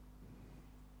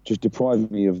just depriving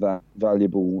me of that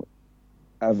valuable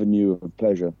avenue of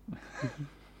pleasure.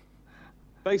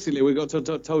 Basically, we got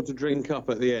told to drink up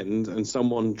at the end, and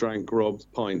someone drank Rob's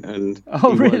pint, and he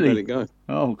won't really? let it go.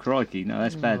 Oh crikey! No,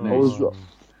 that's bad news.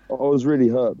 I was really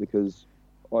hurt because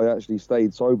I actually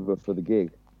stayed sober for the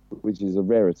gig, which is a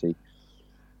rarity.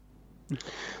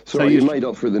 So you made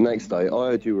up for it the next day.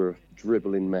 I heard you were a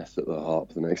dribbling mess at the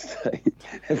Harp the next day.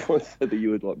 Everyone said that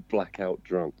you were like blackout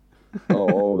drunk. Oh,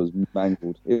 I was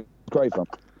mangled. It was great fun.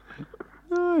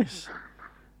 Nice.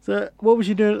 So, what was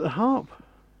you doing at the Harp?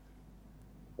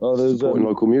 Oh, there's supporting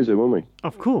local music, weren't we?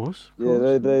 Of course.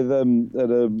 Yeah, they had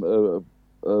a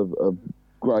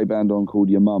great band on called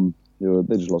Your Mum.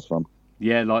 They're just lots of fun.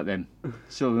 Yeah, like them.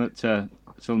 Saw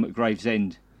them at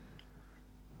Gravesend.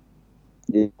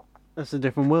 Yeah. That's a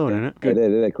different world, isn't it? Yeah,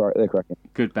 they're cracking.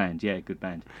 Good band, yeah, good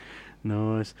band.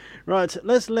 Nice. Right,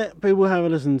 let's let people have a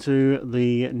listen to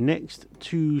the next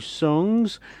 2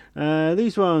 songs.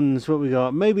 These ones, what we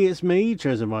got? Maybe It's Me,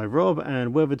 chosen by Rob,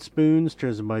 and Weathered Spoons,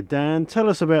 chosen by Dan. Tell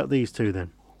us about these 2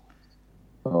 then.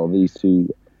 Oh, these 2,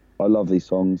 I love these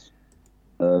songs.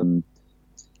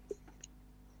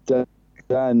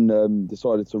 Dan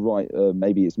decided to write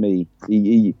Maybe It's Me.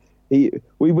 We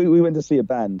went to see a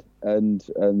band and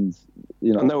and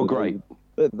they were great.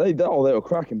 They were a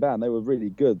cracking band. They were really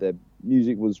good. Their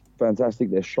music was fantastic.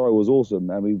 Their show was awesome.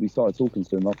 And we started talking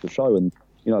to them after the show, and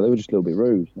they were just a little bit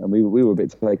rude, and we were a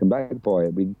bit taken back by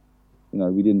it. We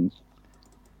didn't.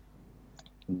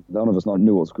 None of us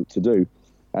knew what to do,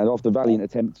 and after valiant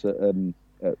attempts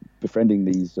at befriending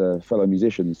these fellow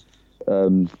musicians,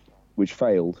 which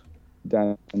failed,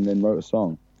 Dan then wrote a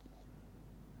song.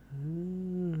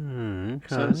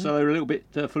 Okay. So they were a little bit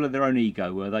full of their own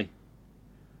ego, were they?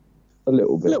 A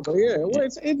little bit, yeah. Well,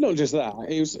 it's not just that.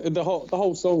 It was the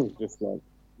whole song was just like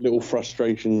little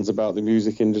frustrations about the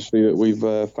music industry that we've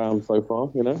found so far.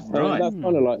 Right. That's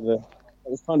kind of like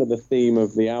the theme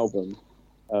of the album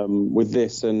with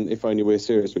this and If Only We're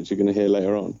Serious, which you're going to hear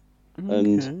later on. Okay.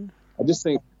 And I just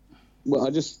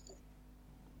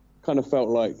kind of felt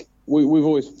like we've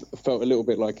always felt a little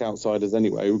bit like outsiders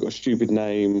anyway. We've got a stupid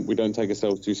name. We don't take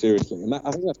ourselves too seriously, and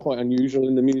I think that's quite unusual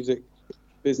in the music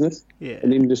business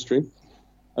and industry.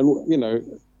 And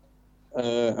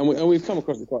and we've come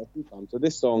across it quite a few times. So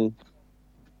this song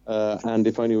and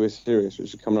If Only We're Serious,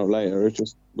 which is coming up later. It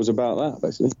just was about that,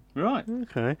 basically. Right.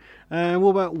 Okay. And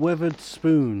what about Weathered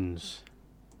Spoons?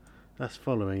 That's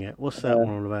following it. What's that one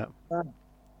all about?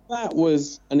 That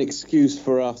was an excuse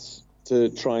for us to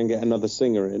try and get another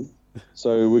singer in.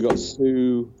 So we got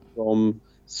Sue from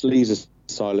Sleaze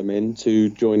Asylum in to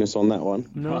join us on that one.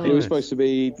 Nice. It was supposed to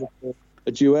be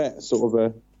a duet, sort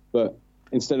of but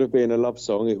instead of being a love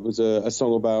song, it was a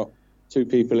song about two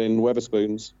people in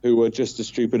Weatherspoons who were just as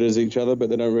stupid as each other, but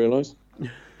they don't realise.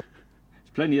 There's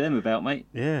plenty of them about, mate.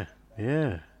 Yeah.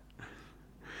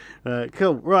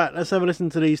 Cool. Right, let's have a listen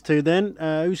to these two then.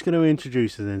 Who's going to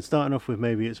introduce us then? Starting off with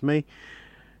Maybe It's Me.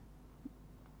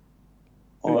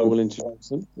 I will introduce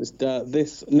them.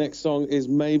 This next song is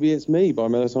Maybe It's Me by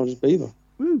Melisandre Beaver.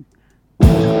 Woo.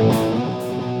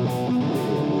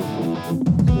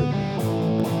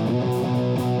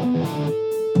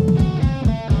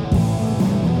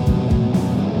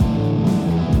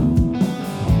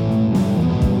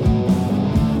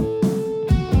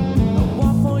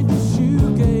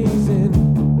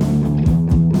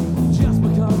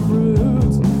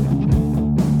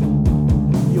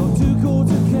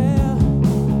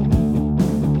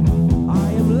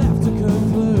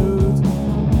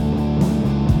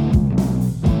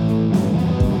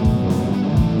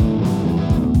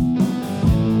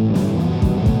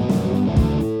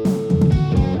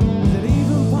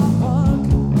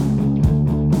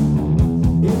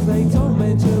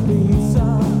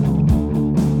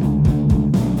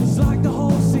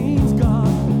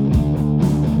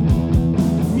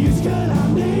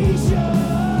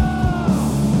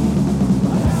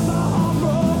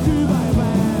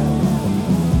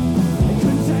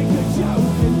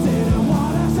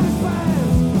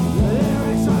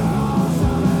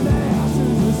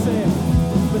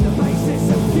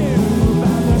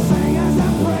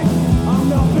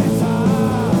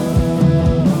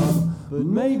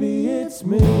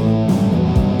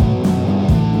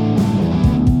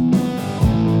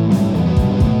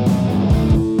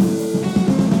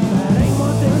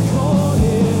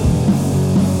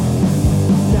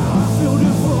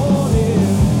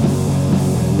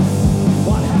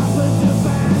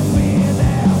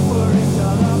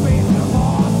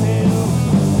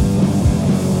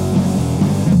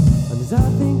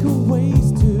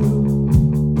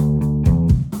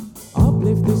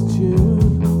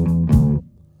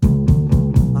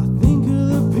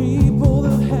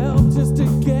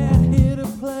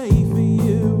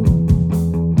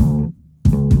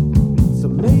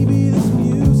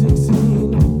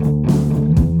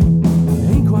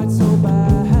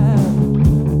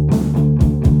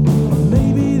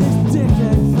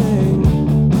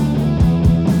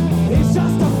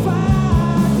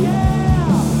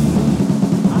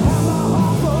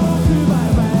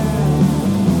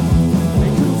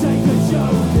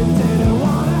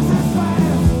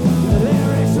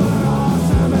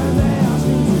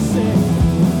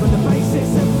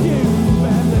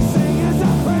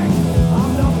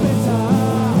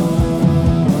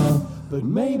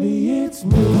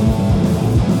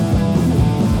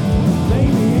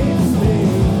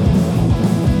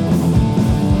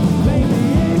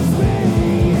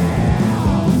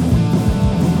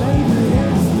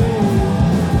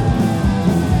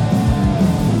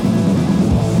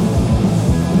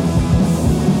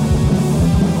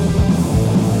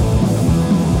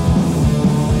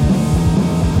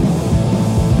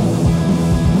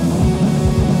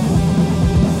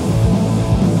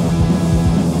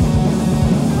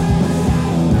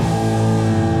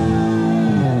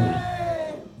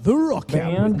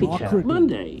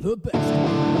 Monday. The best.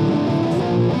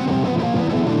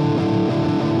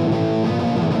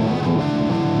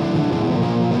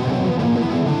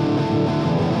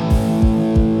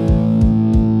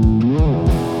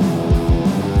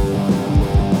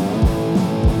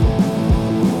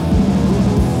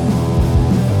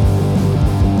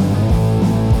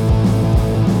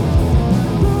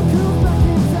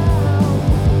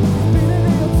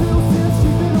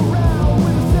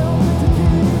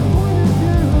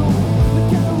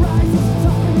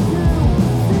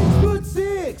 Good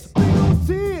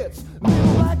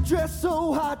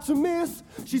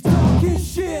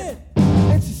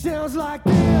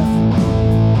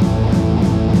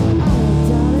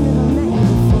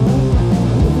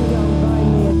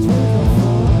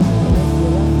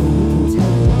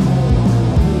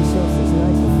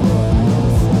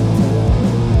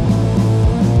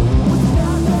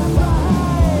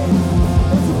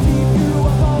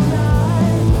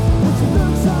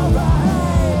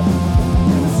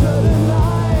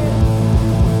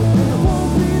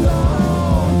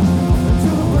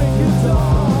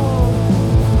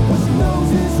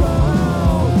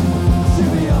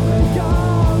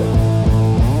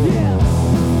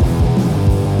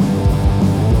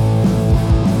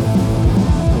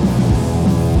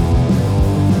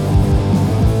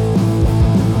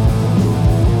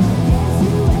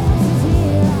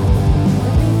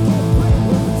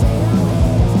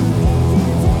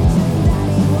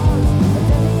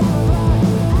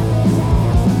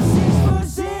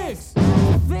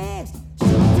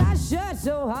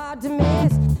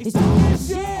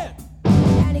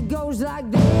like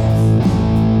this. Have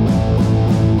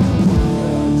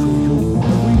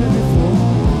we met before?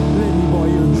 Let me buy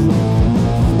you a drink.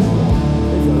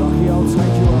 If you're lucky, I'll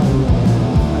take you home,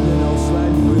 and then I'll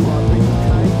slap you with my big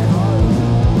cake home.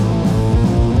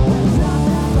 It's not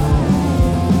that bad,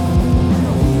 and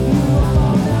I'll keep you up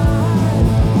all night.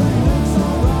 When it looks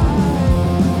alright,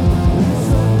 it's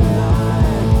certain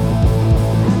night,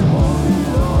 and it won't be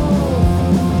long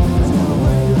until the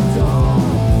break of dawn.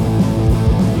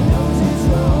 He knows it's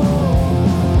wrong,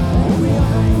 and we are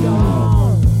hang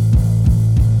on.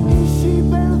 Is she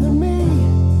better than me?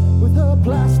 With her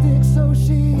plastic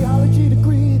sociology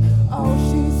degree, all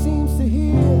she seems to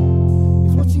hear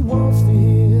is what she wants to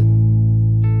hear.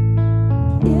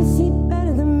 Is he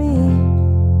better than me?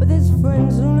 With his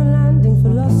friends on a landing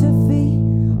philosophy,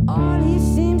 all he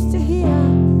seems to hear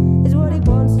is what he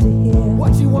wants to hear.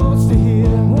 What he wants to hear.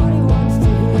 What he wants to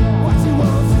hear. What he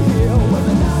wants to hear. Well,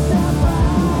 they're not that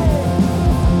bright,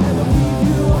 and they'll keep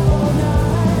you up all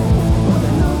night. Well,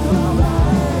 they look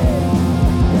alright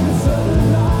in a certain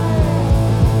light.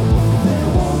 Then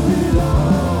it won't be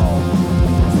long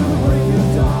till the break of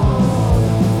dawn.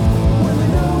 When they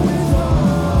know it's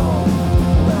wrong,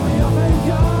 they'll be up and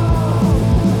gone.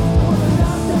 Well, they're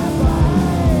not that bright,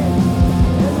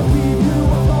 and they'll keep you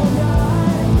up all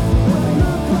night. Well, they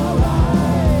look alright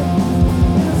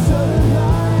in a certain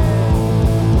light.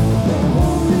 Then it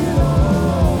won't be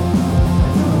long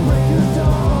till the break of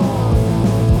dawn.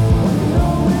 When they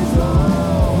know it's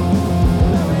wrong,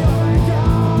 they'll be up and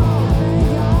gone.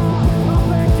 Up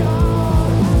and gone.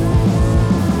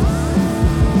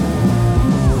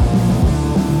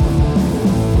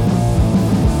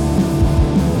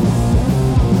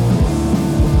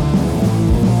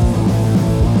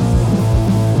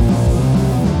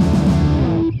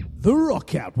 The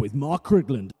Rock Out with Mark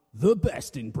Krigland, the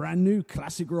best in brand new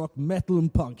classic rock, metal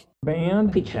and punk.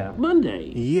 Band Feature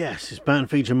Monday. Yes, it's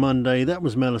Band Feature Monday. That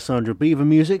was Melisandre Beaver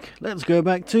music. Let's go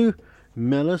back to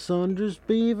Melisandre's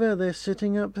Beaver. They're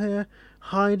sitting up here,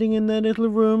 hiding in their little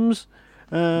rooms.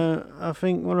 I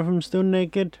think one of them's still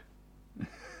naked.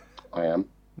 I am.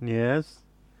 Yes.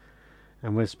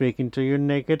 And we're speaking to you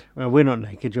naked. Well, we're not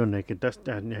naked. You're naked. That's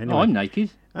anyway. Oh, I'm naked.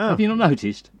 Oh. Have you not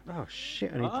noticed? Oh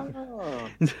shit! I need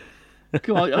to...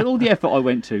 Come on, all the effort I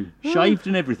went to, shaved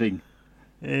and everything.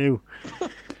 Ew.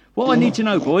 What I need to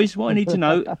know, boys, what I need to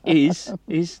know is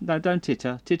no, don't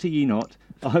titter ye not.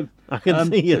 I can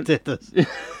see your titters.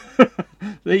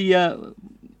 The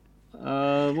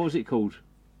what was it called?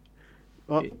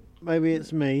 Well, maybe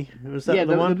it's me. Was that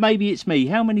the one? Maybe it's me.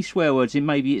 How many swear words in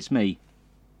Maybe It's Me?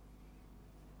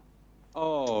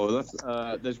 Oh, that's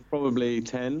there's probably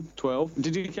 10, 12.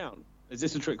 Did you count? Is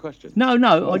this a trick question? No,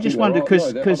 I just wondered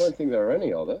because I don't think there are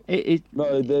any, are there?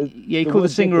 No, there's. Yeah, you call the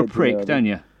singer a prick, don't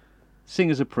you?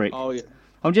 Singer's a prick. Oh yeah.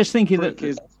 I'm just thinking Prick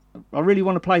is... I really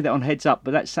want to play that on Heads Up,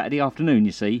 but that's Saturday afternoon,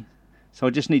 you see. So I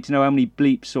just need to know how many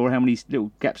bleeps or how many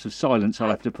little gaps of silence I'll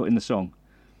have to put in the song.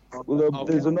 Well,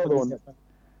 there's another one.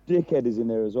 Dickhead is in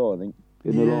there as well, I think.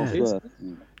 In the last verse.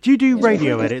 Do you do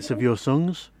radio edits of your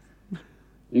songs?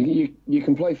 You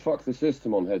can play Fuck the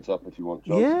System on Heads Up if you want,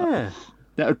 John. Yeah.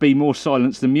 That would be more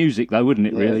silence than music, though, wouldn't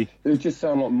it, really? It would just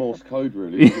sound like Morse code,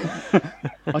 really.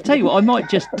 I tell you what, I might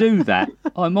just do that.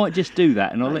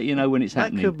 And I'll let you know when it's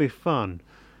happening. That could be fun.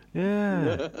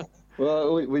 Yeah.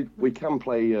 Well, we can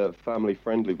play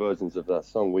family-friendly versions of that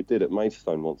song. We did at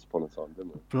Maidstone once upon a time,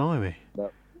 didn't we? Blimey.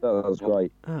 That was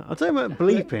great. I'll tell you about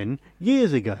bleeping.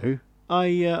 Years ago,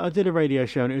 I did a radio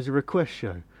show, and it was a request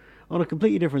show on a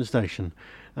completely different station.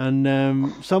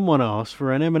 And someone asked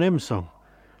for an Eminem song.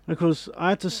 And of course, I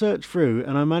had to search through,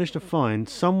 and I managed to find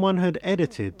someone had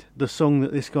edited the song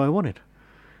that this guy wanted.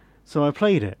 So I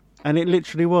played it, and it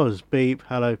literally was beep,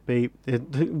 hello, beep,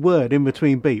 word in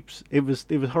between beeps. It was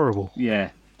horrible.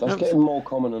 Yeah. That's getting more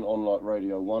common on like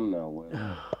Radio 1 now,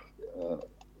 where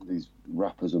these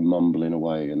rappers are mumbling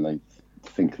away and they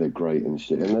think they're great and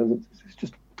shit, and it's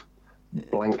just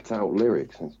blanked out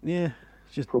lyrics. Yeah.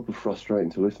 It's just proper frustrating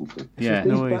to listen to. Yeah.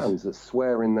 These bands that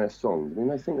swear in their songs, I mean,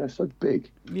 they think they're so big.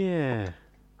 Yeah.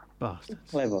 Bastards.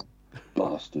 Clever.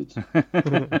 Bastards.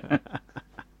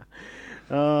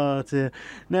 Oh dear.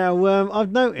 Now,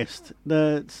 I've noticed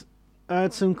that I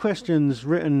had some questions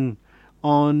written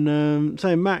on,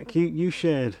 say, Mac, you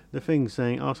shared the thing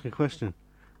saying ask a question.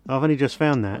 I've only just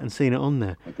found that and seen it on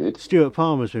there. I did. Stuart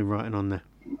Palmer's been writing on there.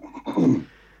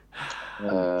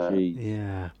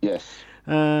 Yeah. Yes.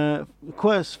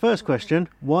 First question,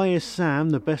 why is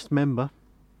Sam the best member?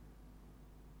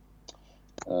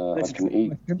 I can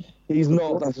eat. He's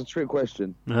not. That's a trick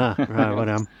question. Right, well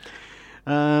done.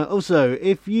 Also,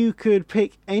 if you could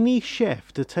pick any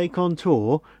chef to take on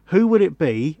tour, who would it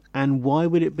be, and why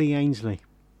would it be Ainsley?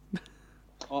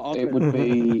 It would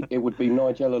be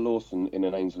Nigella Lawson in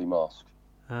an Ainsley mask.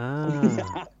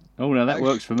 Ah. Oh no, that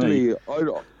works for me.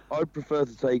 I'd prefer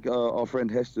to take our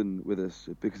friend Heston with us,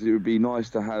 because it would be nice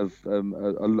to have a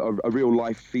real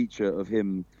life feature of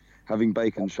him having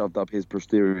bacon shoved up his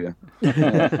posterior.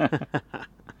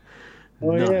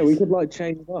 Oh yeah, we could like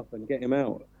chain him up and get him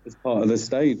out as part of the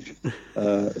stage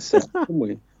set, couldn't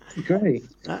we? Great.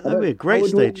 That'd be a great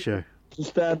stage show. Just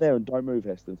stand there and don't move,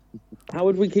 Heston. How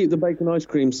would we keep the bacon ice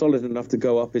cream solid enough to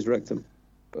go up his rectum?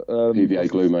 PVA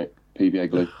glue, mate. PVA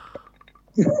glue.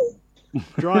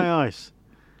 Dry ice.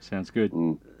 Sounds good.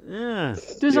 Yeah.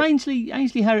 Does Ainsley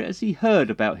Harriott, has he heard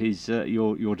about his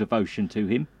your devotion to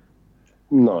him?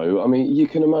 No, I mean, you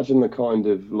can imagine the kind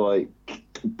of like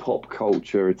pop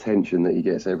culture attention that he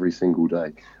gets every single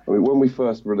day. I mean, when we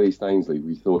first released Ainsley,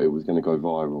 we thought it was going to go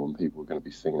viral and people were going to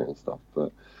be singing it and stuff,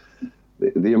 but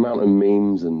the amount of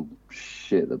memes and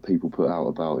shit that people put out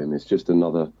about him is just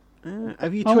another...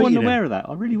 Have you tweeted I wasn't him? aware of that.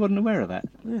 I really wasn't aware of that.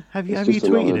 Yeah. Have you just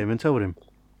tweeted another- him and told him?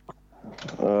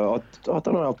 I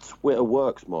don't know how Twitter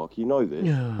works, Mark. You know this.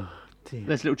 Oh, dear.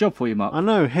 There's a little job for you, Mark. I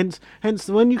know, hence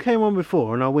when you came on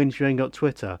before and I went, you ain't got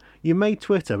Twitter, you made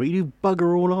Twitter, but you do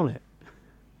bugger all on it.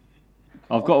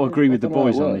 I've got to agree with the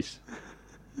boys on this.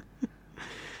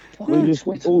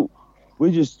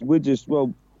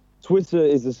 Well, Twitter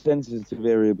is a sensitive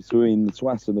area between the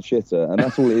twat and the shitter, and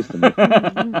that's all it is to me.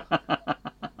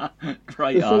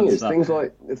 Great The thing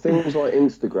answer. is, things like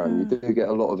Instagram, you do get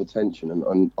a lot of attention,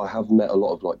 and I have met a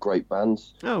lot of like great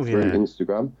bands through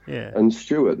Instagram. Yeah. And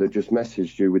Stuart, that just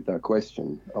messaged you with that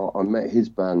question, I met his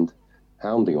band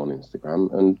Hounding on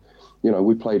Instagram, and you know,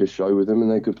 we played a show with them,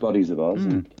 and they're good buddies of ours.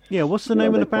 And, Yeah, what's the you know,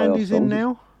 name of they the play band our he's in songs.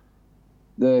 now?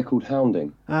 They're called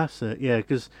Hounding. That's it, yeah,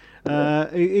 because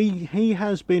he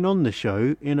has been on the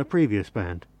show in a previous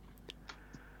band.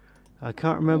 I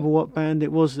can't remember what band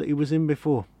it was that he was in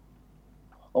before.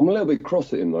 I'm a little bit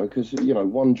cross at him though, because you know,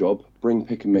 one job, bring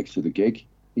pick and mix to the gig.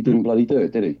 He didn't bloody do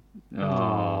it, did he?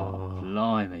 Oh,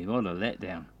 blimey, what a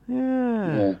letdown.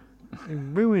 Yeah.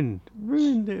 Ruined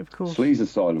it, of course. Sleaze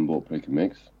Asylum bought pick and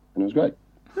mix, and it was great.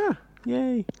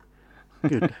 Yay.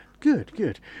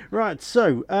 Good. Right,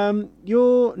 so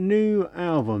your new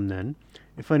album then,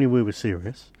 if only we were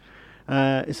serious.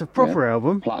 It's a proper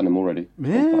album. Platinum already.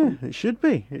 Yeah, it should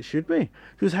be.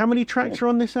 Because how many tracks are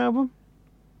on this album?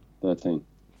 13.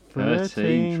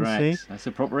 13 tracks. See? That's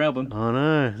a proper album. I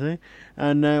know, see?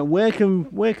 And where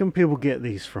can people get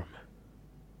these from?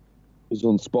 It's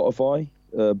on Spotify,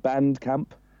 Bandcamp,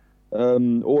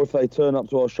 or if they turn up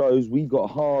to our shows, we've got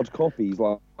hard copies,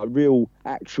 like real,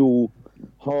 actual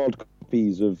hard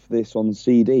copies of this on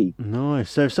CD. Nice.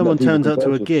 So if someone turns up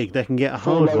to a gig, they can get a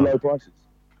hard one. Low prices.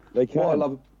 They can.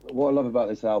 What I love about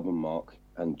this album, Mark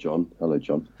and John. Hello,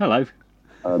 John. Hello.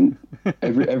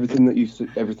 Everything that you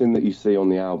see on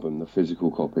the album, the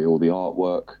physical copy, all the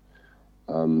artwork,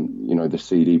 you know, the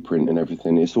CD print and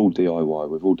everything, it's all DIY.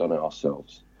 We've all done it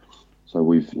ourselves. So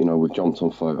we've jumped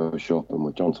on Photoshop and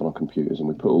we've jumped on our computers and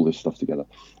we put all this stuff together.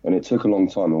 And it took a long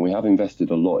time, and we have invested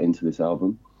a lot into this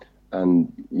album.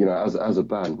 And you know, as a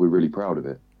band, we're really proud of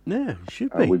it. Yeah, it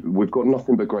should be. We've got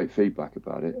nothing but great feedback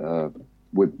about it.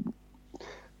 We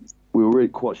were really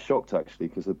quite shocked actually,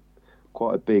 because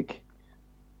quite a big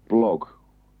blog,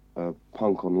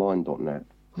 punkonline.net,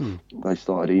 they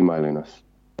started emailing us.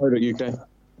 .uk.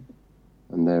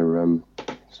 And they're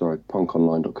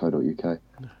punkonline.co.uk.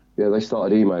 Yeah, they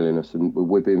started emailing us, and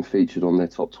we're being featured on their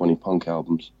top 20 punk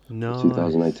albums for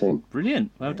 2018.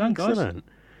 Brilliant. Well done, guys. Excellent.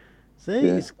 See,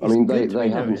 Yeah. it's I mean, good to they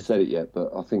be haven't noticed. said it yet,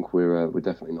 but I think we're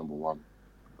definitely number one.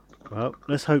 Well,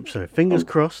 let's hope so. Fingers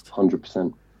crossed.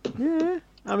 100%. Yeah.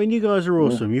 I mean, you guys are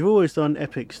awesome. You've always done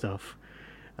epic stuff.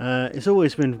 It's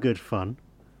always been good fun.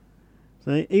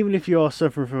 So even if you are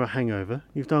suffering from a hangover,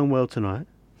 you've done well tonight.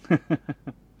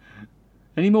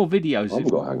 Any more videos? I haven't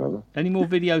got a hangover. Any more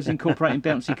videos incorporating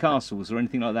bouncy castles or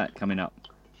anything like that coming up?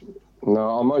 No,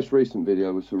 our most recent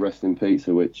video was for Rest in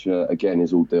Pizza, which again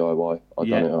is all DIY. I've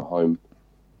done it at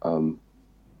home.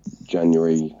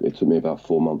 January, it took me about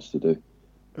 4 months to do.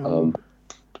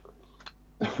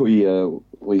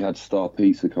 We had Star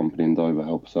Pizza Company in Dover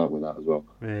help us out with that as well.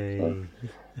 Hey.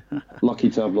 So, lucky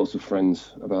to have lots of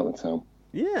friends about the town.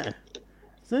 Yeah.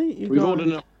 See, We've ordered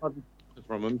enough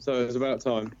from them, so it's about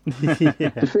time.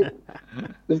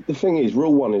 The thing is,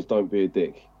 rule one is don't be a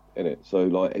dick, innit? So,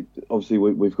 like, obviously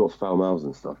we've got foul mouths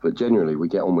and stuff, but generally we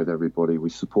get on with everybody. We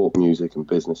support music and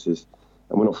businesses,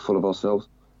 and we're not full of ourselves.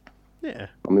 Yeah.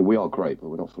 I mean, we are great, but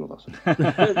we're not full of us.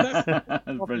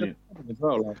 Brilliant. As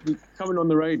well, like, coming on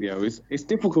the radio, it's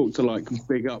difficult to like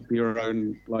big up your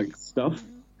own like stuff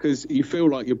because you feel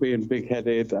like you're being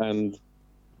big-headed and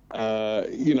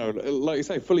you know, like you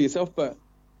say, full of yourself. But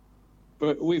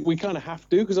we kind of have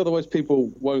to because otherwise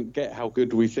people won't get how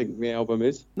good we think the album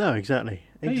is. No, exactly.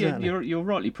 Exactly. You're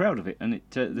rightly proud of it, and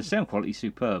the sound quality's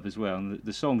superb as well, and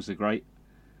the songs are great.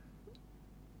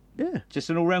 Yeah,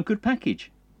 just an all-round good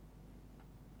package.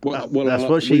 Well, that's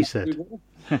what she said.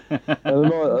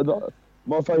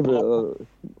 My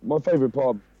favourite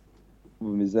part of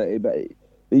them is that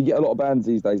you get a lot of bands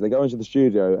these days. They go into the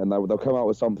studio and they'll come out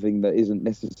with something that isn't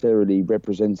necessarily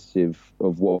representative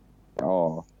of what they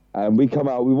are. And we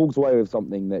walked away with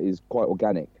something that is quite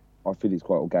organic. I feel it's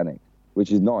quite organic,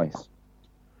 which is nice.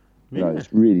 Yeah. You know,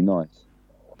 it's really nice.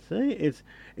 See,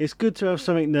 it's good to have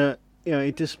something that, you know,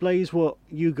 it displays what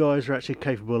you guys are actually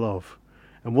capable of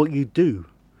and what you do.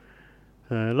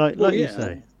 Like you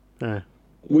say.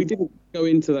 We didn't go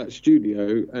into that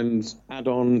studio and add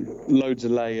on loads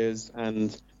of layers,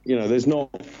 and you know, there's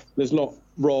not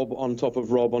Rob on top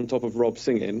of Rob on top of Rob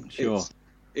singing. Sure.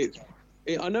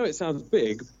 I know it sounds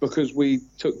big because we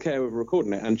took care of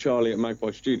recording it, and Charlie at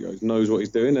Magpie Studios knows what he's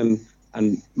doing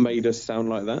and made us sound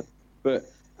like that. But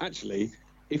actually,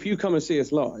 if you come and see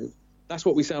us live, that's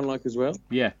what we sound like as well.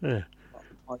 Yeah.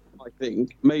 I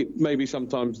think maybe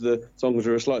sometimes the songs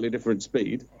are a slightly different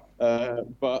speed,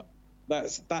 but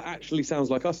that actually sounds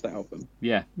like us, that album.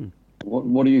 Yeah.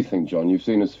 What do you think, John? You've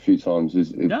seen us a few times.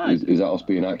 Is that us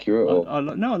being accurate? Or? I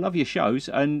love your shows,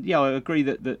 and yeah, I agree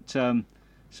that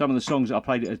some of the songs that I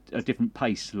played at a different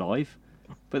pace live,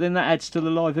 but then that adds to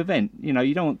the live event. You know,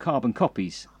 you don't want carbon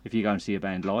copies if you go and see a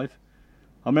band live.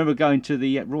 I remember going to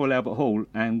the Royal Albert Hall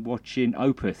and watching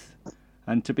Opeth,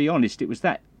 and to be honest, it was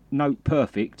that note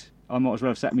perfect. I might as well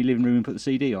have sat in my living room and put the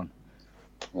CD on.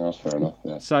 Yeah, that's fair enough.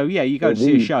 Yeah. So yeah, you go to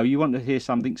see a show, you want to hear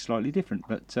something slightly different,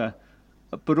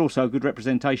 but also a good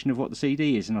representation of what the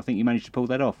CD is, and I think you managed to pull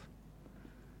that off.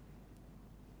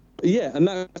 Yeah, and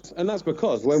that's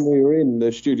because when we were in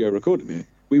the studio recording it,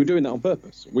 we were doing that on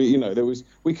purpose. We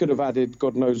could have added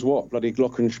God knows what, bloody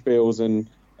glockenspiels and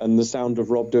the sound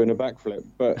of Rob doing a backflip,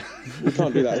 but we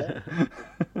can't do that.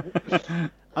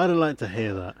 I don't like to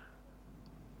hear that.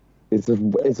 It's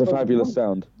a fabulous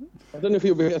sound. I don't know if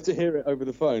you'll be able to hear it over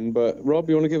the phone, but Rob,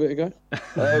 you want to give it a go?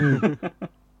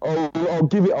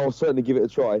 I'll certainly give it a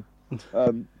try.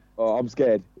 I'm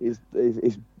scared. It's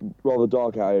rather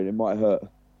dark out here and it might hurt.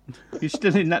 You're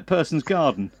still in that person's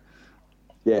garden?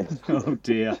 Yes. Oh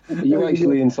dear. Are you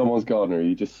actually in someone's garden, or are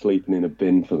you just sleeping in a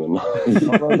bin for the night?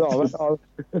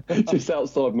 Just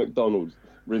outside McDonald's,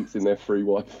 rinsing their free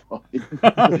Wi-Fi.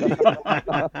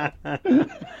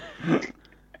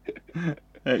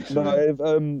 Excellent.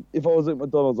 No, if I was at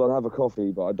McDonald's, I'd have a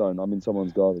coffee, but I don't. I'm in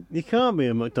someone's garden. You can't be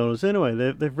at McDonald's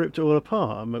anyway. They've ripped it all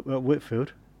apart at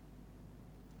Whitfield.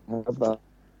 Have that.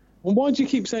 Well, why do you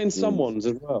keep saying someone's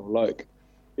as well? Like,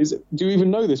 do you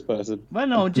even know this person? Well,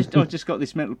 no, I've just got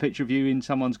this mental picture of you in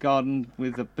someone's garden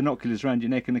with the binoculars around your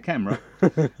neck and the camera,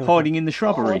 hiding in the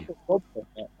shrubbery.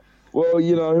 Well,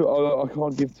 you know, I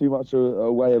can't give too much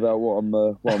away about what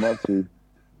I'm up to.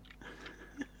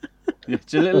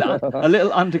 It's a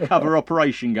little undercover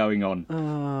operation going on.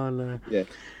 Oh no. Yeah.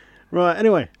 Right.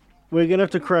 Anyway, we're gonna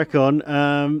have to crack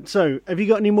on. So, have you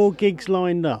got any more gigs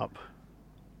lined up?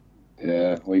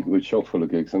 Yeah, we're chock full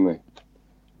of gigs, aren't we?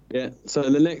 Yeah. So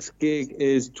the next gig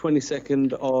is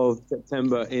 22nd of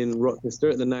September in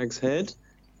Rochester at the Nag's Head.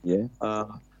 Yeah.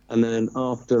 And then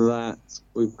after that,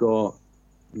 we've got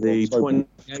the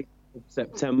 28th of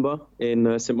September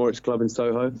in St Moritz Club in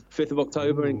Soho. 5th of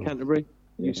October in Canterbury.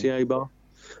 UCA bar,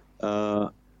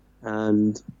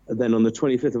 and then on the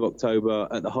 25th of October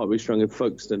at the Heartbeat Strung in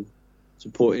Folkestone,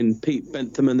 supporting Pete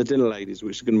Bentham and the Dinner Ladies,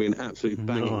 which is going to be an absolute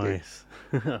banging gig.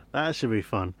 Nice. That should be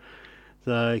fun.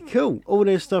 So cool. All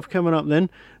this stuff coming up then.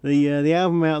 The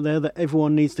album out there that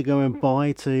everyone needs to go and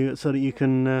buy so that you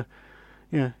can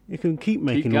you can keep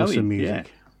making awesome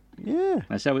music. Yeah.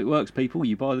 That's how it works, people.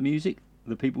 You buy the music,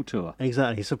 the people tour.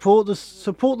 Exactly. Support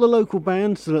the local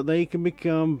bands so that they can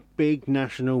become big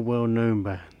national, well-known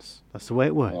bands. That's the way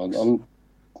it works. I'm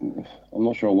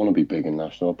not sure I want to be big and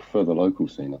national. I prefer the local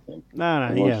scene, I think. No,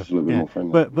 Just a little bit more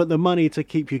friendly. But the money to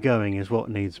keep you going is what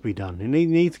needs to be done. You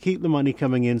need to keep the money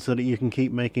coming in so that you can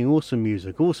keep making awesome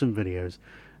music, awesome videos,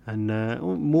 and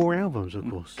more albums, of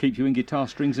course. Keep you in guitar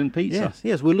strings and pizza.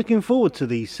 Yes. We're looking forward to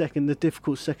the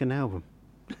difficult second album.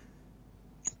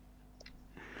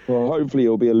 Well, hopefully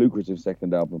it'll be a lucrative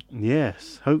second album.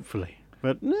 Yes, hopefully.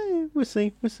 But no, we'll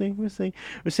see. We'll see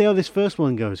how this first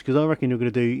one goes, because I reckon you're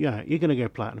going to go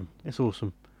platinum. It's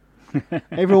awesome.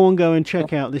 Everyone go and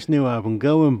check out this new album.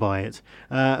 Go and buy it.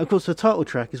 Of course, the title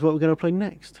track is what we're going to play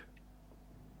next.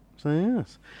 So,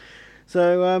 yes.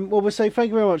 So, well, we'll say thank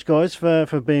you very much, guys, for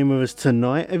being with us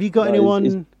tonight. Have you got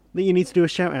anyone that you need to do a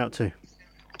shout out to?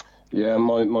 Yeah,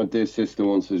 my dear sister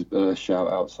wants a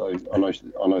shout out, so I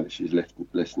know that she's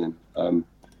listening.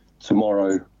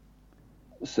 Tomorrow,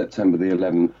 September the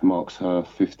 11th, marks her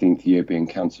 15th year being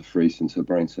cancer-free since her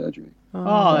brain surgery.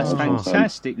 Oh, that's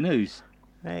fantastic news.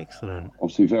 Excellent.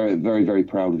 Obviously, very, very, very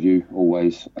proud of you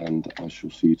always, and I shall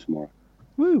see you tomorrow.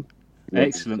 Woo!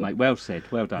 Excellent, mate. Well said.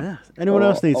 Well done. Yeah. Anyone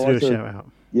else needs to do a shout out?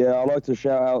 Yeah, I'd like to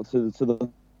shout out to the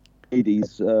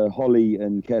ladies, Holly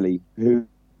and Kelly, who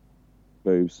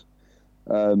boobs.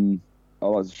 I'd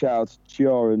like to shout out to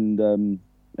Chiara and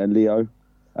Leo.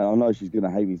 And I know she's going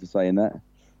to hate me for saying that,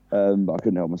 but I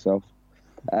couldn't help myself.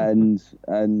 And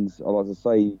I'd like to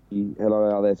say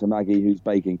hello out there to Maggie, who's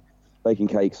baking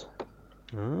cakes.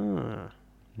 Ah,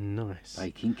 nice.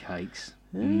 Baking cakes.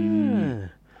 Yeah.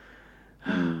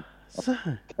 So,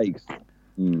 cakes.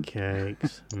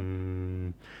 Cakes.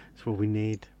 That's what we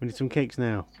need. We need some cakes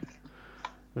now.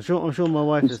 I'm sure my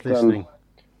wife is listening.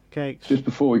 Cakes. Just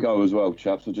before we go as well,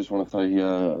 chaps, I just want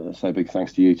to say a big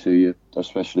thanks to you two,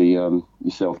 especially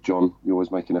yourself, John. You always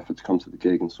make an effort to come to the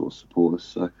gig and sort of support us,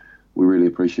 so we really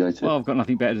appreciate it. Well, I've got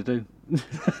nothing better to do.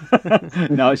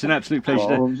 No, it's an absolute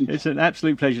pleasure. It's an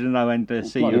absolute pleasure to know and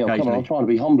see you occasionally. Come on, I'm trying to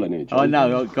be humbling here, John. I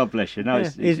know. Oh, God bless you. No, yeah,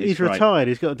 it's he's great. retired.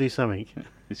 He's got to do something.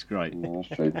 It's great. No, that's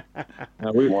true.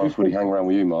 Why else would he hang around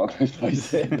with you, Mark? Let's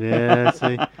face it. Yeah,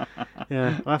 see.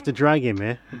 Yeah, I have to drag him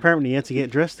here. Apparently, he had to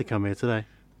get dressed to come here today.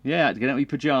 Yeah, I had to get out of my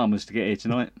pyjamas to get here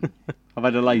tonight. I've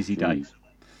had a lazy day.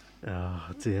 Oh,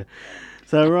 dear.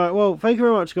 So, right, well, thank you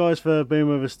very much, guys, for being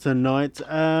with us tonight.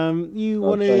 You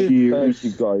want to... Thank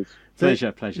you guys.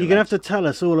 Pleasure. You're going to have to tell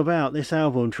us all about this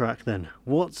album track, then.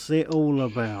 What's it all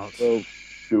about? Well,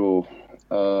 sure.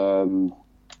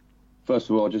 First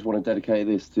of all, I just want to dedicate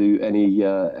this to any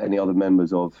other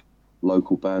members of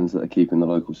local bands that are keeping the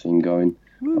local scene going.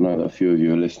 I know that a few of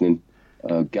you are listening.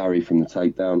 Gary from The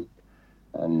Takedown,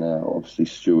 and obviously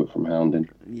Stuart from Hounding.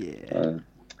 Yeah.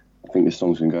 I think this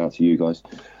song's going to go out to you guys.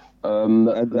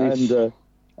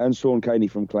 And Sean Caney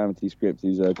from Calamity Script,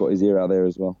 who's got his ear out there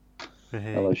as well.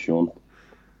 Hey. Hello, Sean.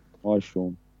 Hi,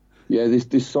 Sean. Yeah,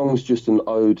 this song's just an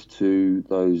ode to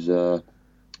those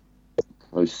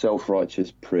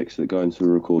self-righteous pricks that go into a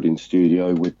recording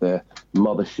studio with their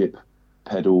mothership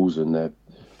pedals and their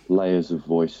layers of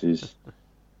voices.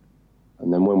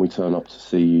 And then when we turn up to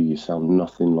see you, you sound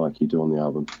nothing like you do on the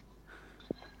album.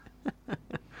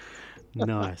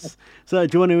 Nice. So,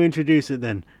 do you want to introduce it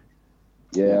then?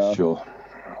 Yeah, sure.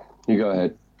 You go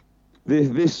ahead.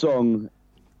 This song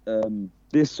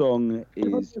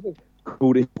is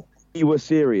called "If You Were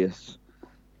Serious,"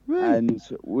 and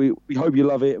we hope you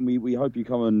love it, and we hope you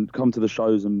come to the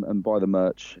shows and buy the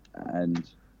merch, and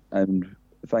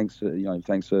thanks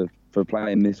for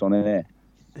playing this on air.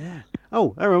 Yeah.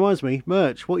 Oh, that reminds me,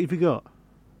 merch. What have you got?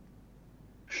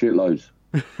 Shitloads.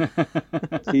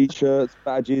 T-shirts,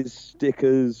 badges,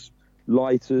 stickers,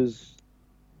 lighters.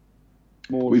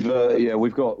 We've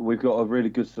got a really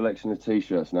good selection of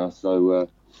T-shirts now. So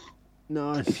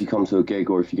nice. If you come to a gig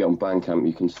or if you get on Bandcamp,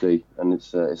 you can see, and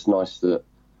it's nice that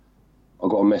I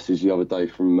got a message the other day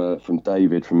from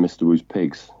David from Mr. Woo's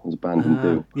Pigs, as a band in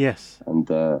Deal. Yes. And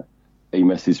he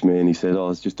messaged me and he said, I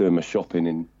was just doing my shopping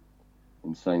in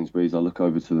Sainsbury's. I look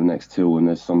over to the next till and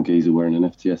there's some geezer wearing an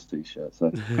FTS T-shirt.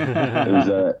 So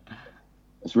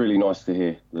it's really nice to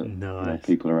hear that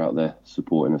people are out there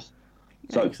supporting us.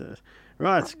 So, excellent.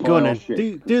 Right, go on then.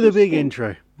 Do the big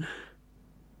intro.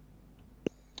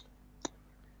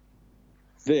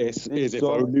 This is If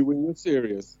Only We Were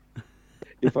Serious.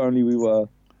 If only we were.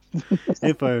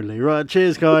 If only. Right,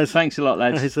 cheers, guys. Thanks a lot,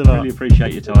 lads. Thanks a lot. Really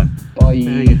appreciate your time. Bye.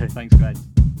 Thanks, guys.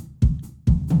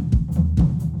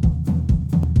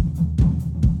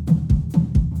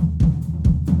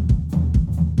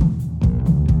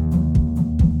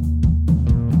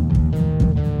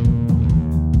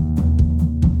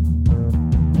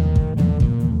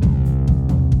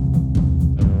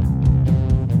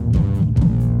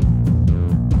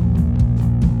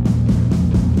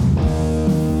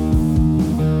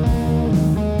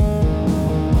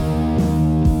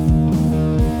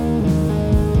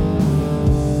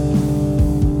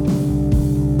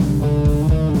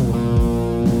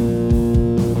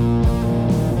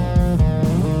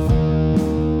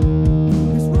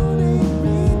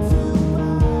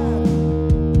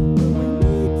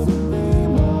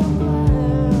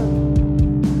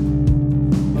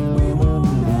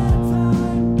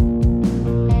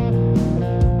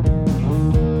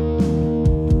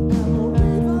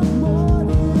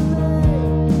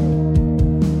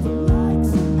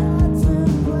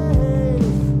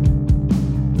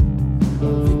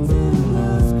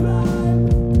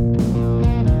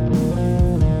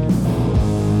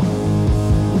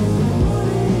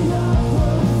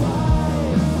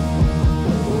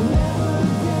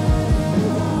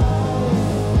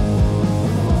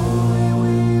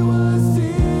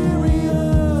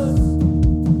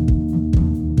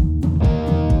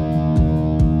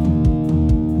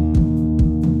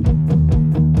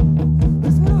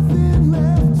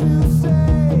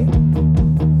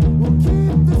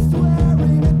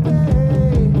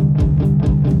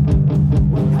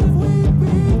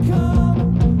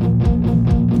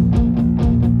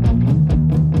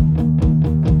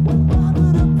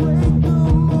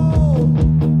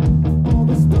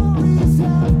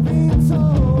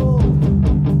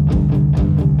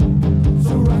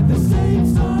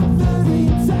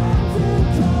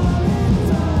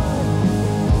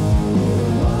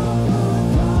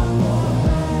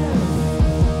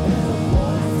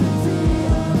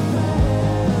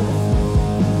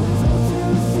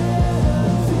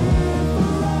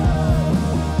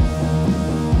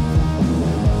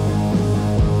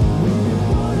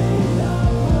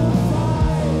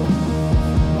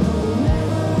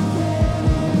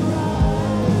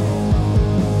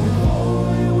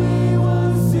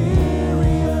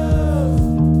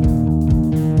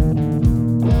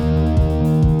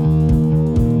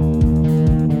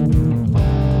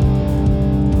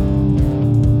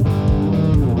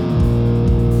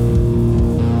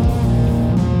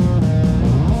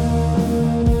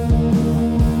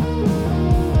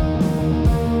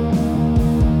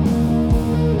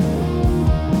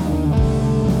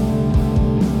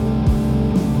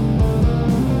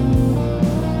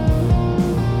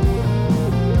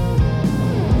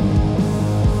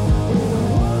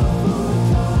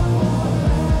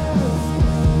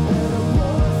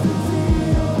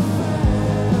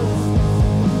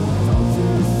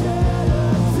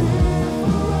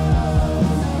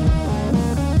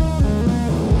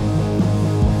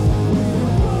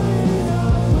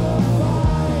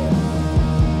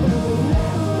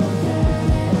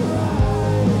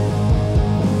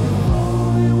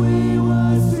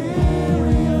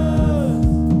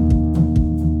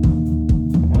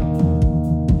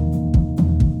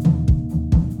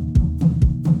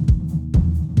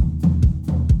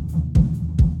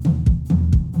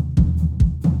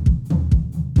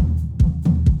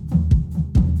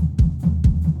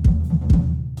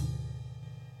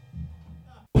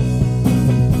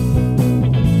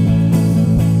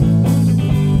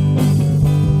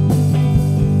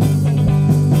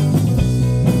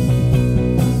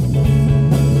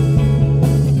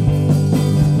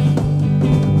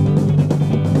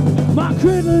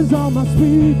 Critters on my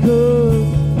speakers,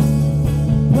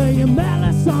 playing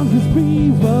Melisandre's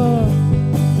Beaver.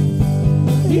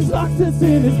 He's locked us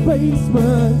in his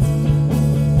basement.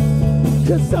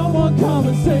 Could someone come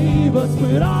and save us?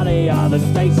 But all the other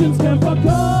stations can fuck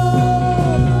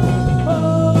off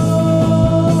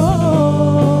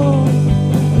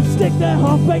and stick their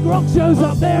half-baked rock shows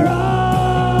up their arse.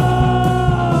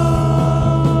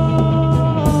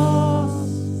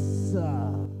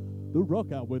 The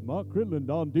Rock Out with Mark Cridland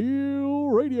on Deal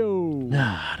Radio.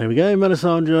 There we go,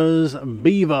 Melisandre's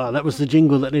Beaver. That was the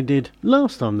jingle that they did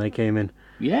last time they came in.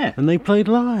 Yeah. And they played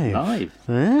live. Live.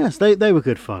 Yes, they were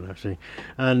good fun, actually.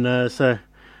 And so,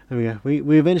 there we go.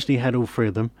 We eventually had all three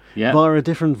of them. Yeah. Via a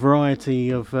different variety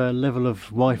of level of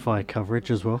Wi-Fi coverage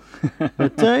as well.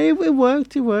 But it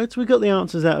worked. We got the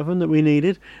answers out of them that we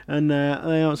needed. And they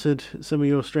answered some of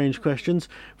your strange questions.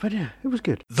 But yeah, it was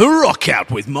good. The Rock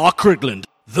Out with Mark Cridland.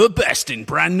 The best in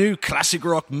brand new classic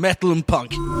rock, metal and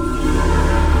punk.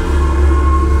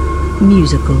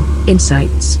 Musical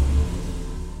Insights.